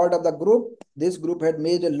is the part of the group. This group had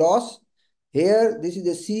made a loss. Here, this is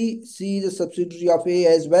the C. C is a subsidiary of A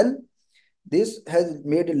as well. This has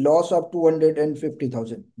made a loss of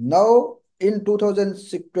 250,000. Now, in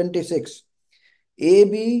 2026,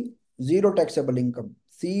 AB, zero taxable income.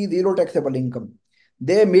 C, zero taxable income.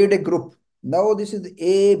 They made a group. Now, this is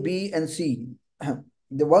A, B, and C.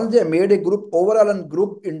 The ones they made a group, overall on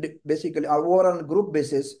group, basically, overall on group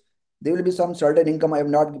basis, there will be some certain income I have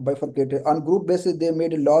not bifurcated. On group basis, they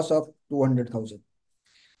made a loss of 200,000.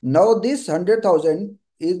 Now, this 100,000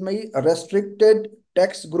 is my restricted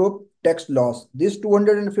tax group tax loss. This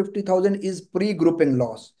 250,000 is pre-grouping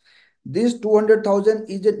loss. This 200,000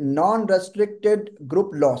 is a non-restricted group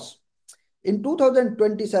loss. In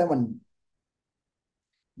 2027,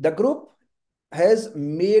 the group has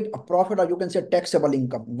made a profit, or you can say taxable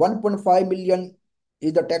income. 1.5 million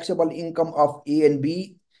is the taxable income of A and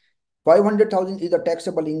B. 500,000 is the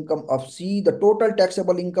taxable income of C. The total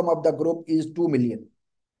taxable income of the group is 2 million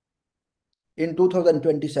in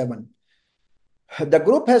 2027. The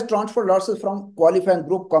group has transferred losses from qualifying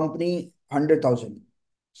group company 100,000.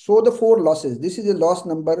 So the four losses, this is the loss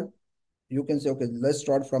number. You can say, okay, let's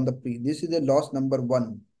start from the P. This is the loss number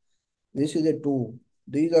 1. This is the 2.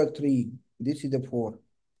 These are 3. This is the 4.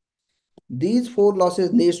 These 4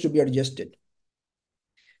 losses needs to be adjusted.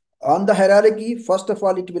 On the hierarchy, first of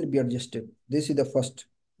all, it will be adjusted. This is the first.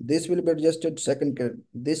 This will be adjusted second.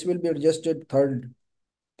 This will be adjusted third.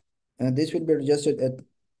 And this will be adjusted at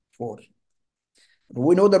 4.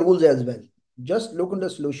 We know the rules as well. Just look at the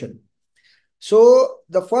solution. So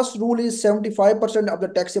the first rule is 75% of the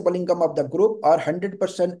taxable income of the group or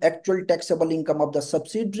 100% actual taxable income of the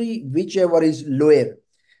subsidiary, whichever is lower.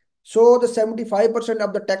 So the 75%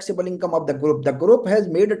 of the taxable income of the group has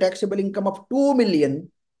made a taxable income of 2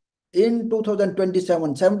 million in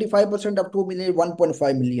 2027. 75% of 2 million,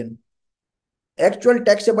 1.5 million. Actual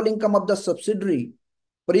taxable income of the subsidiary,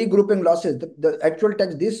 pre-grouping losses, the actual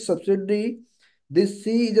tax, this subsidiary, this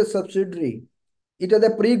C is a subsidiary. It is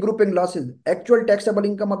a pre-grouping losses. Actual taxable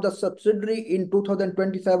income of the subsidiary in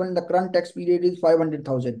 2027, the current tax period is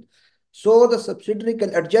 500,000. So the subsidiary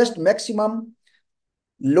can adjust maximum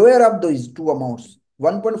lower of these two amounts.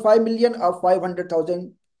 1.5 million or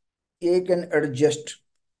 500,000, A can adjust.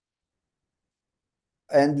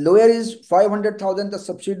 And lower is 500,000, the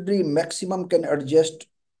subsidiary maximum can adjust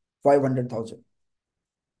 500,000.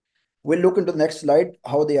 We'll look into the next slide,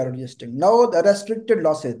 how they are adjusting. Now, the restricted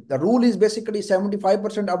losses. The rule is basically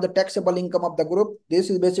 75% of the taxable income of the group. This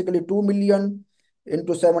is basically 2 million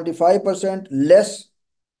into 75% less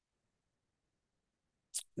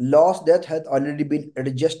loss that has already been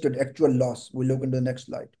adjusted, actual loss. We look into the next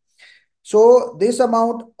slide. So this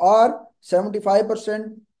amount are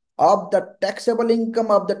 75% of the taxable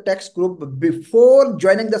income of the tax group before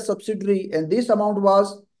joining the subsidiary, and this amount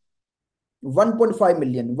was 1.5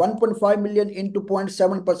 million. 1.5 million into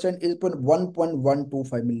 0.7% is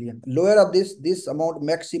 1.125 million. Lower of this amount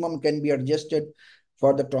maximum can be adjusted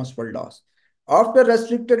for the transfer loss. After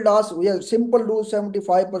restricted loss, we have simple rule: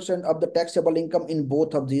 75% of the taxable income in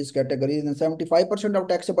both of these categories, and 75% of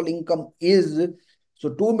taxable income is,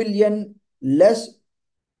 so 2 million less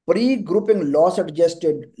pre-grouping loss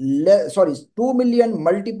adjusted, 2 million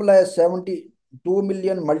multiply 2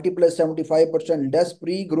 million multiply 75% less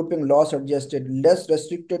pre-grouping loss adjusted, less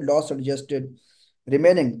restricted loss adjusted,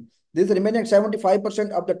 remaining. This remaining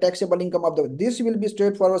 75% of the taxable income of this will be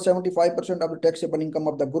straightforward: 75% of the taxable income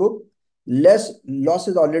of the group, less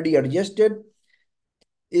losses already adjusted.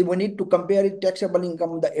 If we need to compare it, taxable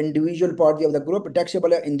income of the individual party of the group,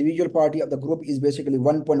 taxable individual party of the group is basically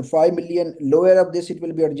 1.5 million. Lower of this, it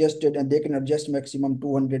will be adjusted, and they can adjust maximum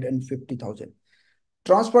 250,000.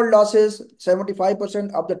 Transfer losses,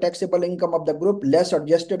 75% of the taxable income of the group, less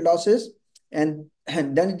adjusted losses. And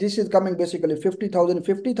then this is coming basically 50,000.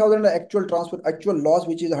 50,000 actual transfer, actual loss,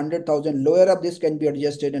 which is 100,000. Lower of this can be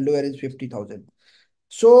adjusted, and lower is 50,000.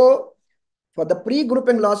 So for the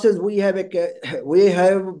pre-grouping losses, we have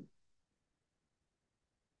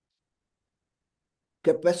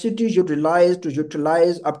capacity utilized to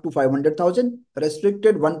utilize up to 500,000,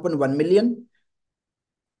 restricted 1.1 million,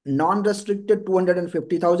 non-restricted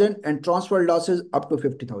 250,000, and transfer losses up to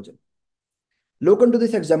 50,000. Look into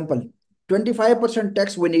this example. 25%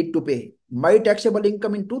 tax we need to pay. My taxable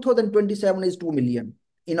income in 2027 is 2 million.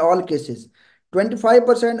 In all cases,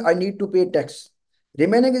 25% I need to pay tax.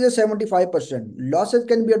 Remaining is a 75%. Losses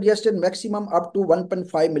can be adjusted maximum up to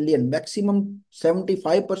 1.5 million. Maximum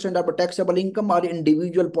 75% of a taxable income or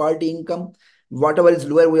individual party income, whatever is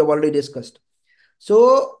lower, we have already discussed.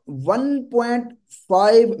 So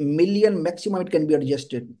 1.5 million maximum it can be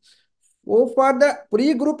adjusted. So for the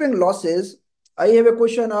pre-grouping losses, I have a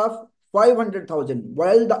question of 500,000,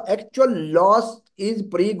 while the actual loss is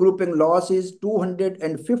pre-grouping loss is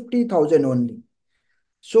 250,000 only.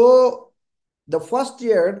 So the first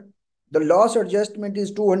year, the loss adjustment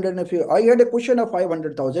is 250. I had a question of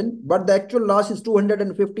 500,000, but the actual loss is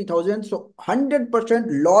 250,000. So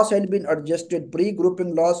 100% loss had been adjusted,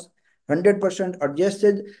 pre-grouping loss 100%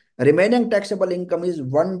 adjusted. Remaining taxable income is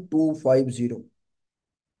 1250.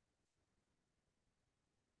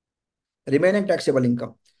 Remaining taxable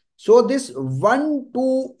income. So this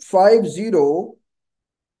 1250,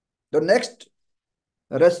 the next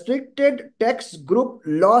restricted tax group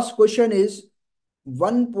loss question is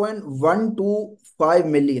 1.125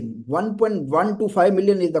 million. 1.125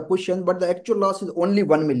 million is the question, but the actual loss is only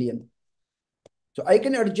 1 million. So I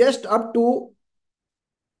can adjust up to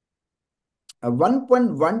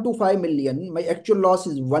 1.125 million. My actual loss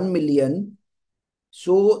is 1 million.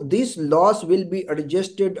 So this loss will be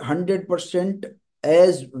adjusted 100%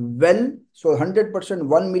 as well. So 100%,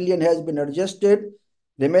 1 million has been adjusted.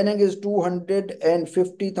 Remaining is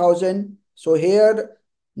 250,000. So here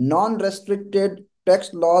non-restricted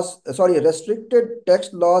tax loss, restricted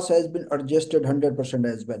tax loss has been adjusted 100%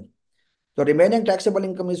 as well. So remaining taxable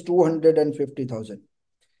income is 250,000.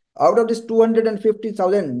 Out of this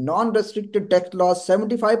 250,000 non-restricted tax loss,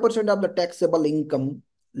 75% of the taxable income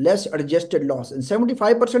less adjusted loss, and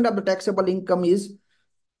 75% of the taxable income is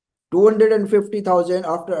 250,000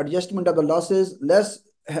 after adjustment of the losses less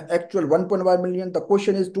actual 1.1 million. The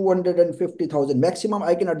question is 250,000. Maximum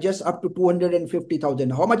I can adjust up to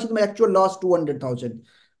 250,000. How much is my actual loss? 200,000.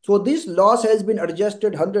 So this loss has been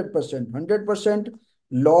adjusted 100%. 100%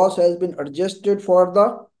 loss has been adjusted for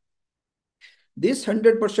the this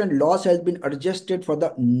 100% loss has been adjusted for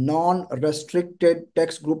the non-restricted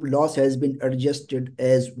tax group loss has been adjusted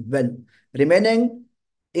as well. Remaining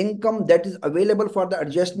income that is available for the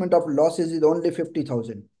adjustment of losses is only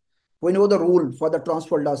 50,000. We know the rule for the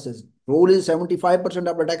transfer losses. Rule is 75%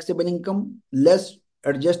 of the taxable income less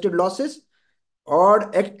adjusted losses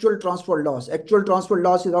or actual transfer loss. Actual transfer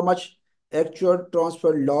loss is how much? Actual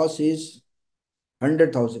transfer loss is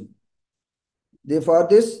 100,000. Therefore,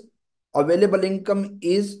 this available income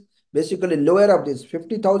is basically lower of this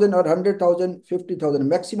 50,000 or 100,000, 50,000.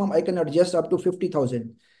 Maximum I can adjust up to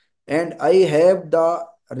 50,000. And I have the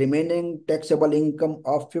remaining taxable income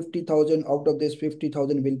of 50,000. Out of this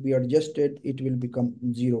 50,000 will be adjusted. It will become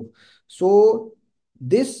 0. So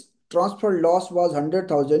this transfer loss was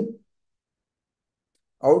 100,000.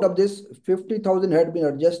 Out of this, 50,000 had been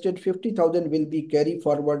adjusted. 50,000 will be carried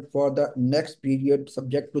forward for the next period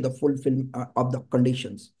subject to the fulfillment of the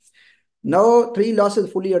conditions. Now, 3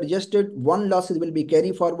 losses fully adjusted, 1 losses will be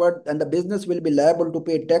carried forward, and the business will be liable to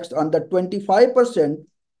pay tax on the 25%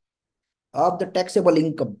 of the taxable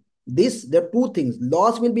income. There are two things.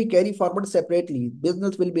 Loss will be carried forward separately.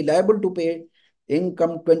 Business will be liable to pay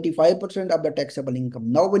income 25% of the taxable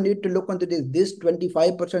income. Now we need to look into this. This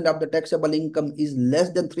 25% of the taxable income is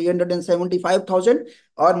less than 375,000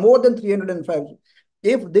 or more than 305.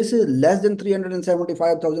 If this is less than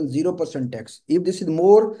 375,000, 0% tax. If this is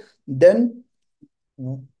more, then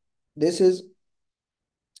this is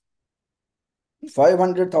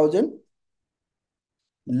 500,000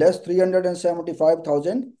 less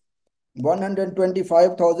 375,000.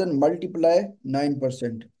 125,000 multiply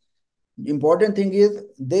 9%. Important thing is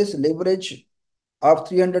this leverage of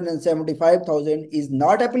 375,000 is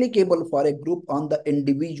not applicable for a group on the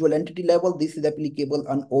individual entity level. This is applicable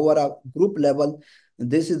on overall group level.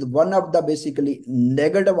 This is one of the basically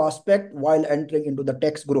negative aspect while entering into the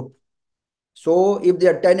tax group. So if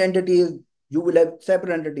there are 10 entities, you will have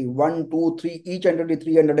separate entity, 1, 2, 3, each entity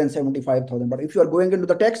 375,000. But if you are going into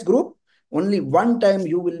the tax group, only one time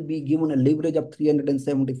you will be given a leverage of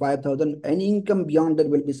 375,000. Any income beyond that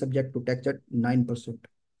will be subject to tax at 9%.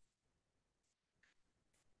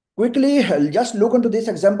 Quickly, just look into this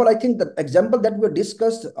example. I think the example that we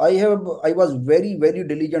discussed, I was very, very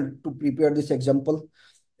diligent to prepare this example,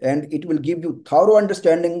 and it will give you thorough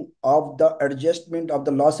understanding of the adjustment of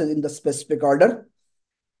the losses in the specific order.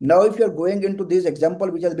 Now, if you are going into this example,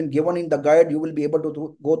 which has been given in the guide, you will be able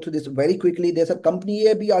to go through this very quickly. There's a company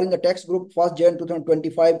A, B are in the tax group 1st Jan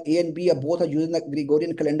 2025. A and B are both are using the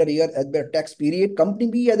Gregorian calendar year as their tax period. Company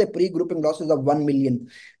B has a pre-grouping losses of 1 million.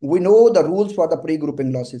 We know the rules for the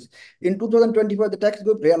pre-grouping losses. In 2025, the tax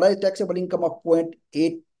group realized taxable income of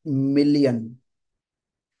 0.8 million.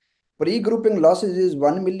 Pre-grouping losses is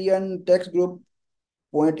 1 million. Tax group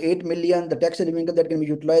 0.8 million. The taxable income that can be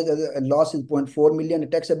utilized as a loss is 0.4 million. The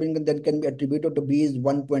taxable income that can be attributed to B is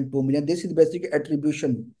 1.2 million. This is basic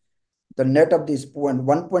attribution. The net of this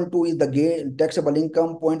 1.2 is the gain, taxable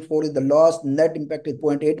income, 0.4 is the loss, net impact is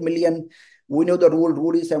 0.8 million. We know the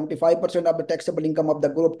rule is 75% of the taxable income of the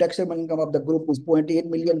group. Taxable income of the group is 0.8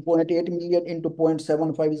 million. 0.8 million into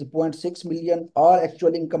 0.75 is 0.6 million. Or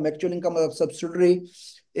actual income of subsidiary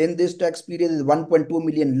in this tax period is 1.2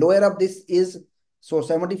 million. Lower of this is, so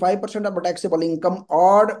 75% of the taxable income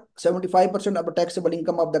or 75% of the taxable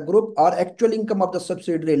income of the group or actual income of the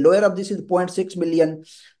subsidiary. Lower of this is 0.6 million.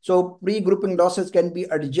 So pre-grouping losses can be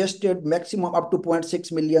adjusted maximum up to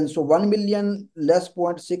 0.6 million. So 1 million less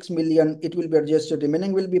 0.6 million, it will be adjusted.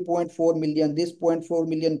 Remaining will be 0.4 million. This 0.4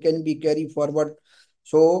 million can be carried forward.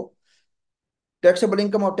 So taxable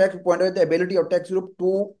income of tax point out the ability of tax group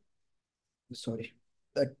to,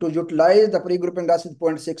 to utilize the pre-grouping loss is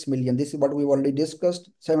 0.6 million. This is what we've already discussed.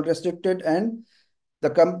 Semi-restricted, and the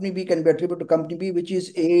company B can be attributed to company B, which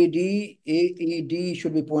is AED. AED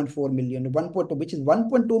should be 0.4 million. 1.2, which is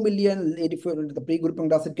 1.2 million. The pre-grouping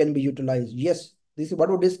loss can be utilized. Yes, this is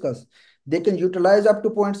what we discussed. They can utilize up to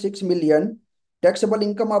 0.6 million. Taxable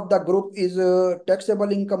income of the group is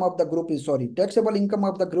taxable income of the group is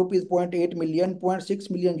 0.8 million. 0.6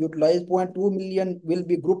 million utilized. 0.2 million will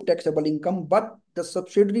be group taxable income, but the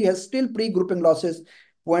subsidiary has still pre-grouping losses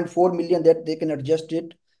 0.4 million that they can adjust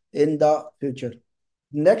it in the future.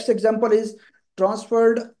 Next example is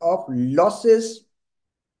transferred of losses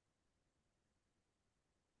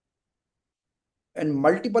and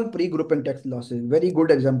multiple pre-grouping tax losses. Very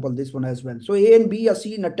good example, this one as well. So A and B are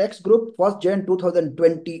seen in a tax group 1st Jan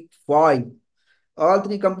 2025. All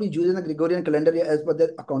three companies using the Gregorian calendar year as per their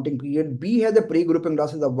accounting period. B has a pre-grouping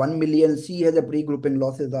losses of 1 million. C has a pre-grouping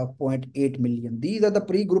losses of 0.8 million. These are the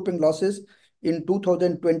pre-grouping losses in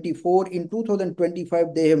 2024. In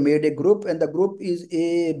 2025, they have made a group, and the group is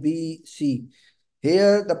A, B, C.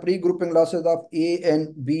 Here, the pre-grouping losses of A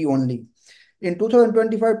and B only. In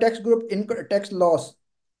 2025, tax group tax loss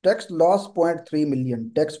 0.3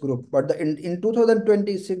 million tax group. But in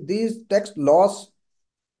 2026, these tax loss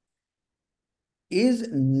is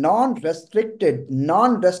non-restricted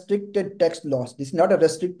tax loss. This is not a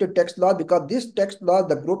restricted tax loss because this tax loss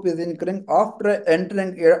the group is incurring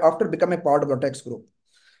after becoming part of the tax group.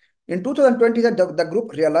 In 2020, the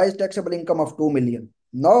group realized taxable income of 2 million.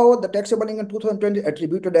 Now the taxable income in 2020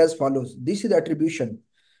 attributed as follows. This is the attribution.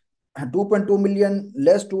 2.2 million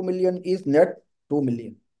less 2 million is net 2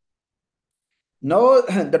 million. Now,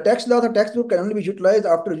 the tax group can only be utilized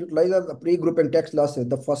after utilizing the pre-grouping tax losses.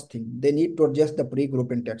 The first thing, they need to adjust the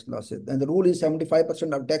pre-grouping tax losses. And the rule is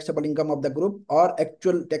 75% of taxable income of the group or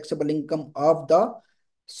actual taxable income of the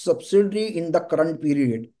subsidiary in the current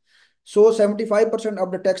period. So 75%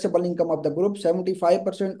 of the taxable income of the group,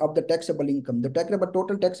 75% of the taxable income. The taxable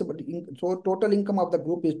total taxable so total income of the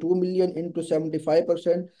group is 2 million into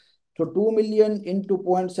 75%. So 2 million into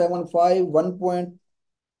 0.75,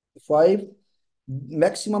 1.5.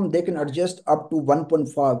 Maximum they can adjust up to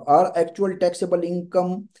 1.5. Our actual taxable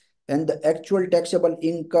income and the actual taxable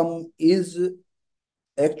income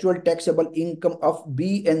of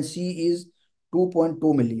B and C is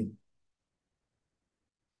 2.2 million.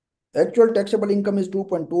 Actual taxable income is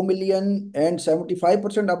 2.2 million and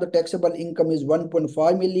 75% of the taxable income is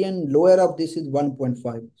 1.5 million. Lower of this is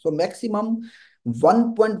 1.5. So maximum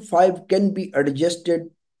 1.5 can be adjusted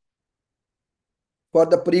for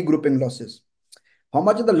the pre-grouping losses. How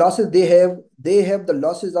much of the losses they have? They have the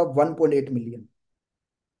losses of 1.8 million.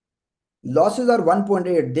 Losses are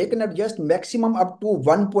 1.8. They can adjust maximum up to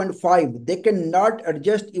 1.5. They cannot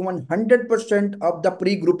adjust even 100% of the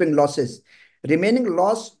pre-grouping losses. Remaining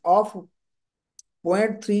loss of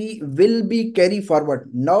 0.3 will be carry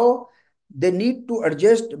forward. Now they need to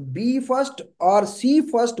adjust B first or C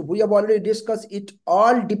first. We have already discussed it.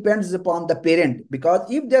 All depends upon the parent, because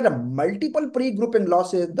if there are multiple pre-grouping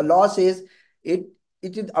losses, the loss is it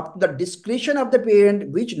is up to the discretion of the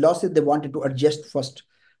parent which losses they wanted to adjust first.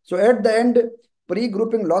 So at the end,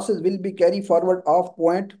 pre-grouping losses will be carry forward of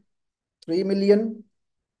 0.3 million,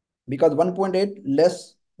 because 1.8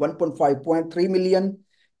 less 1.5, 0.3 million,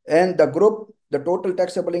 and the group, the total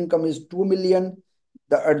taxable income is 2 million.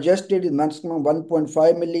 The adjusted is maximum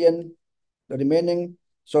 1.5 million. The remaining,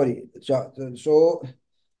 sorry, so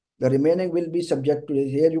the remaining will be subject to this.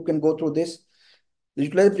 Here you can go through this.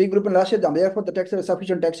 Utilize pre-grouping losses. Therefore, the tax is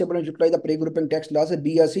sufficient taxable and utilize the pre-grouping tax losses.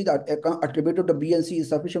 B or C that attributed to B and C is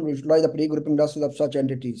sufficient to utilize the pre-grouping losses of such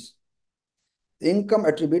entities. Income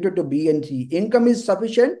attributed to B and C. Income is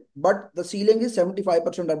sufficient, but the ceiling is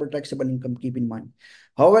 75% of the taxable income, keep in mind.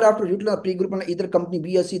 However, after utilizing pre-grouping either company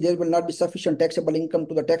B or C, there will not be sufficient taxable income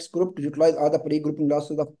to the tax group to utilize other pre-grouping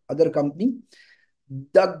losses of other company.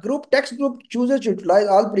 The tax group chooses to utilize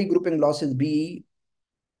all pre-grouping losses B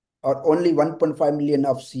or only 1.5 million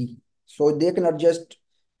of C. So they can adjust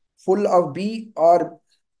full of B or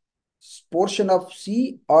portion of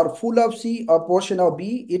C or full of C or portion of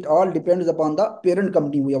B. It all depends upon the parent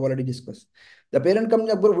company we have already discussed. The parent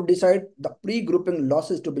company would decide the pre-grouping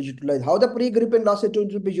losses to be utilized. How the pre-grouping losses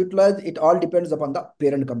to be utilized, it all depends upon the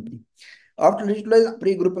parent company. After utilizing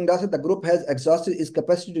pre-grouping losses, the group has exhausted its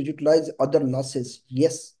capacity to utilize other losses.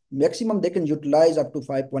 Yes, maximum they can utilize up to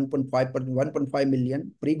 1.5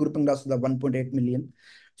 million. Pre-grouping losses are 1.8 million.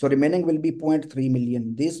 So remaining will be 0.3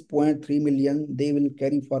 million. This 0.3 million, they will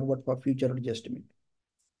carry forward for future adjustment.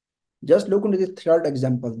 Just look into this third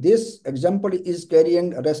example. This example is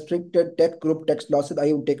carrying restricted tax group tax losses. I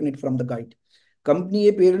have taken it from the guide. Company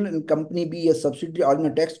A parent and company B a subsidiary are in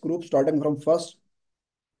a tax group starting from 1st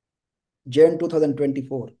Jan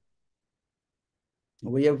 2024.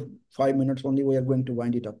 We have 5 minutes only. We are going to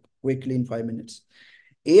wind it up quickly in 5 minutes.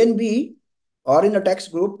 A and B are in a tax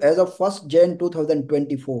group as of 1st Jan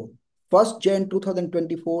 2024. 1st Jan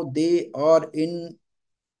 2024, they are in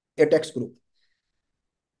a tax group.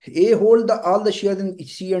 A hold all the shares in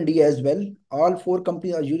C and D as well. All four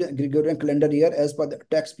companies are using Gregorian calendar year as per the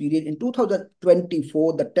tax period. In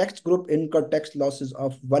 2024, the tax group incurred tax losses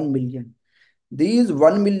of 1 million. These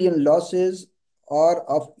 1 million losses are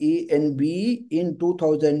of A and B in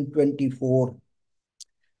 2024.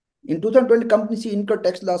 In 2020, company C incurred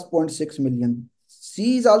tax loss 0.6 million.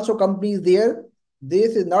 C is also company is there.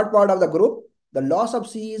 This is not part of the group. The loss of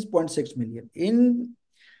C is 0.6 million. In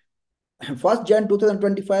 1st Jan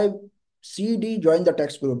 2025, CD joined the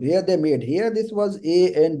tax group. Here they made. Here this was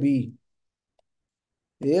A and B.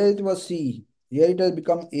 Here it was C. Here it has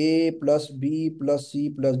become A plus B plus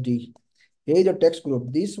C plus D. Here is the tax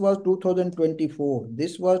group. This was 2024.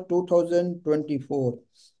 This was 2024.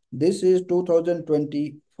 This is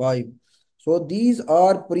 2025. So these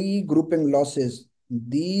are pre-grouping losses.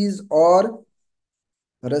 These are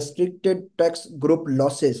restricted tax group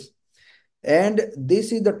losses. And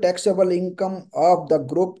this is the taxable income of the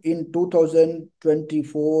group in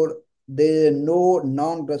 2024. There are no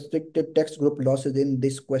non-restricted tax group losses in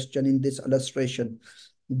this question, in this illustration.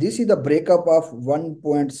 This is the breakup of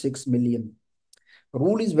 1.6 million.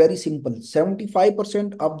 Rule is very simple.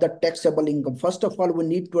 75% of the taxable income. First of all, we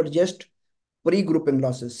need to adjust pre-grouping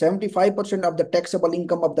losses. 75% of the taxable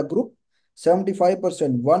income of the group.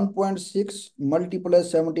 75%. 1.6 multiplied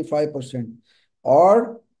 75%.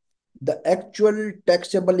 Or the actual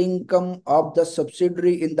taxable income of the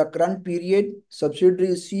subsidiary in the current period.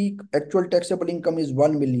 Subsidiary C, actual taxable income is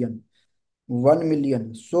 1 million. 1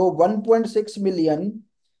 million. So 1.6 million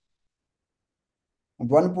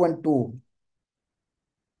 1.2.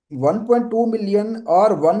 1.2 million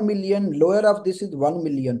or 1 million, lower of this is 1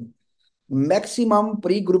 million. Maximum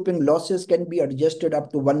pre-grouping losses can be adjusted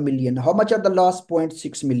up to 1 million. How much are the loss?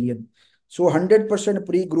 0.6 million. So 100%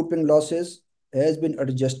 pre-grouping losses has been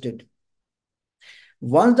adjusted.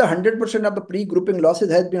 Once the 100% of the pre-grouping losses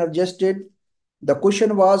has been adjusted, the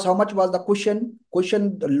question was, how much was the question?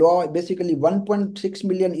 Question law, basically 1.6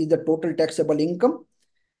 million is the total taxable income.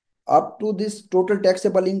 Up to this total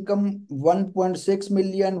taxable income, 1.6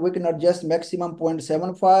 million, we can adjust maximum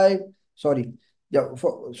 0.75. Sorry. Yeah,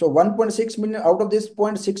 so 1.6 million, out of this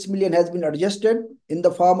 0.6 million has been adjusted in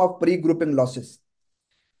the form of pre-grouping losses.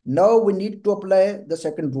 Now we need to apply the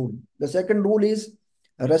second rule. The second rule is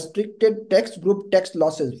restricted tax group tax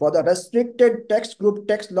losses. For the restricted tax group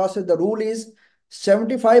tax losses, the rule is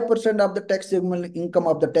 75% of the taxable income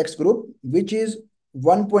of the tax group, which is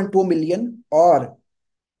 1.2 million, or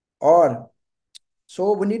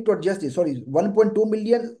so we need to adjust this. Sorry, 1.2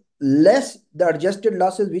 million less the adjusted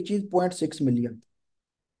losses, which is 0.6 million.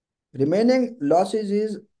 Remaining losses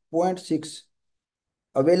is 0.6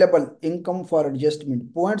 available income for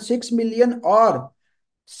adjustment. 0.6 million or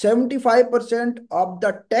 75% of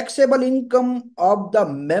the taxable income of the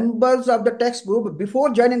members of the tax group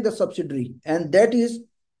before joining the subsidiary, and that is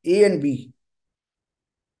A and B.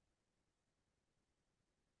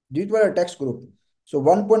 These were a tax group. So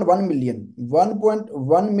 1.1 million.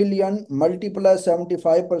 1.1 million multiply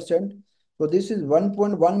 75%. So this is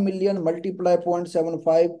 1.1 million multiply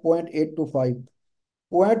 0.75, 0.825.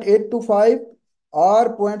 0.825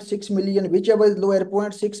 or 0.6 million, whichever is lower.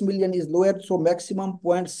 0.6 million is lower. So maximum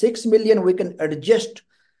 0.6 million we can adjust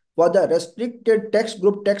for the restricted tax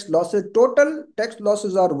group tax losses. Total tax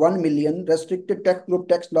losses are 1 million. Restricted tax group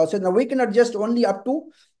tax losses. Now we can adjust only up to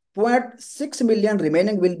 0.6 million.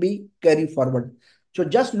 Remaining will be carried forward. So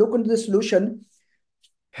just look into the solution.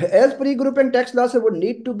 As pre-grouping tax losses would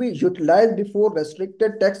need to be utilized before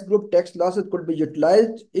restricted tax group tax losses could be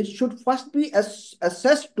utilized, it should first be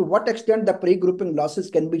assessed to what extent the pre-grouping losses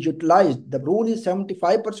can be utilized. The rule is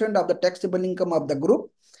 75% of the taxable income of the group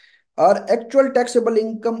or actual taxable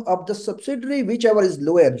income of the subsidiary, whichever is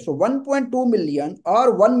lower. So 1.2 million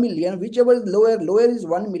or 1 million, whichever is lower. Lower is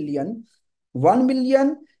 1 million. 1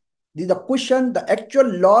 million, the question, the actual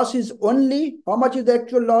loss is only, how much is the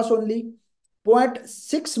actual loss? Only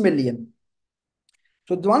 0.6 million.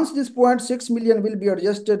 So once this 0.6 million will be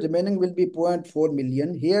adjusted, remaining will be 0.4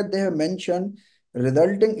 million. Here they have mentioned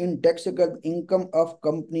resulting in taxable income of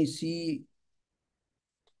company C,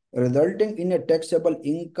 resulting in a taxable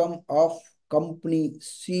income of company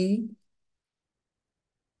C,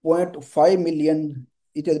 0.5 million.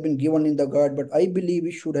 It has been given in the guide, but I believe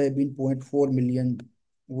it should have been 0.4 million.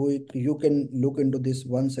 You can look into this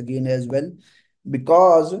once again as well,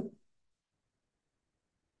 because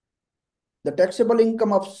the taxable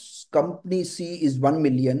income of company C is 1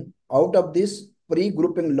 million. Out of this,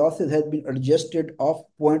 pre-grouping losses has been adjusted of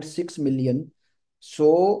 0.6 million.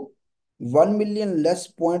 So 1 million less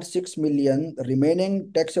 0.6 million,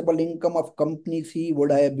 remaining taxable income of company C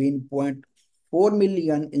would have been 0.4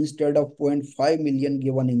 million instead of 0.5 million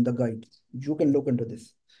given in the guide. You can look into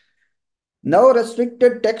this. Now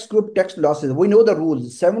restricted tax group tax losses. We know the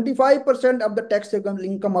rules. 75% of the taxable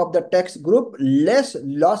income of the tax group less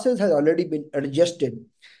losses has already been adjusted.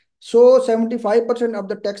 So 75% of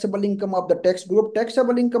the taxable income of the tax group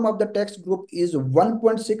is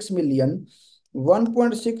 1.6 million.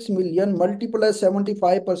 1.6 million multiply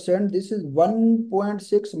 75%. This is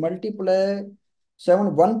 1.6 multiply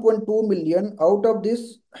 1.2 million. Out of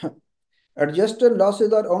this, adjusted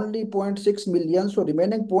losses are only 0.6 million. So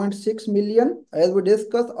remaining 0.6 million, as we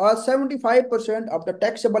discussed, are 75% of the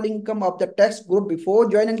taxable income of the tax group before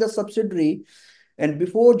joining the subsidiary. And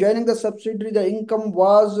before joining the subsidiary, the income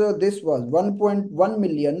was, this was 1.1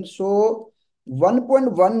 million. So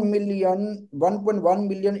 1.1 million, 1.1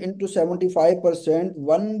 million into 75%,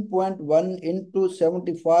 1.1 into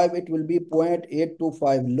 75, it will be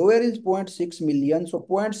 0.825. Lower is 0.6 million. So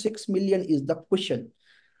 0.6 million is the question.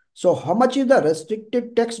 So how much is the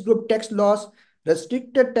restricted tax group tax loss?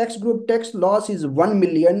 Restricted tax group tax loss is 1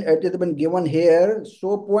 million. It has been given here.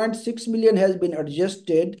 So 0.6 million has been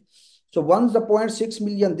adjusted. So once the 0.6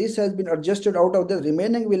 million, this has been adjusted, out of the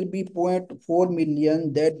remaining will be 0.4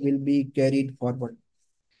 million that will be carried forward.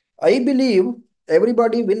 I believe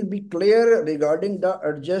everybody will be clear regarding the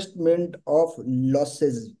adjustment of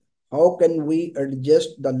losses. How can we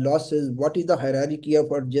adjust the losses? What is the hierarchy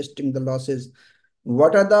of adjusting the losses?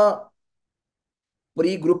 What are the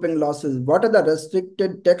pre-grouping losses? What are the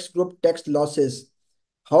restricted tax group tax losses?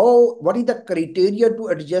 What is the criteria to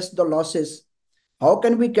adjust the losses? How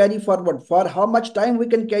can we carry forward? For how much time we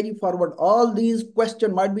can carry forward? All these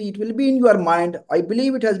questions might be, it will be in your mind. I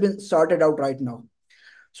believe it has been sorted out right now.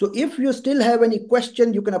 So if you still have any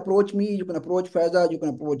question, you can approach me, you can approach Faiza, you can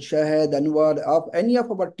approach Shahid, Anwar, of any of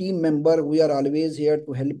our team member. We are always here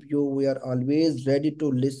to help you. We are always ready to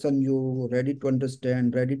listen you, ready to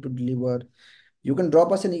understand, ready to deliver. You can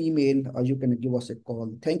drop us an email or you can give us a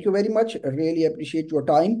call. Thank you very much. I really appreciate your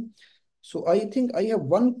time. So I think I have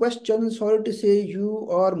one question. Sorry to say you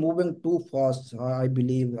are moving too fast. I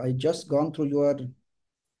believe I just gone through your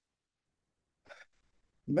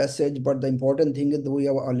message, but the important thing is that we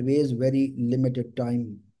have always very limited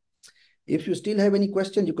time. If you still have any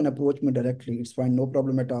question, you can approach me directly. It's fine, no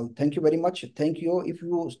problem at all. Thank you very much. Thank you. If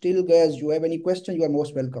you still guys, you have any question, you are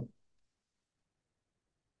most welcome.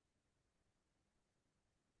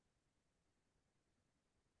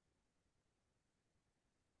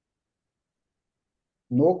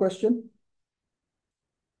 No question?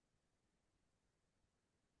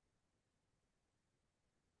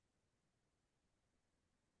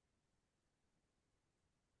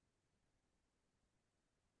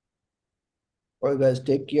 All right, guys,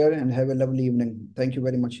 take care and have a lovely evening. Thank you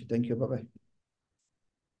very much. Thank you. Bye-bye.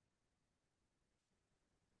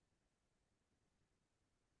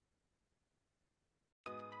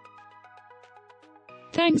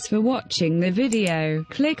 Thanks for watching the video.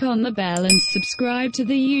 Click on the bell and subscribe to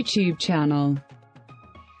the YouTube channel.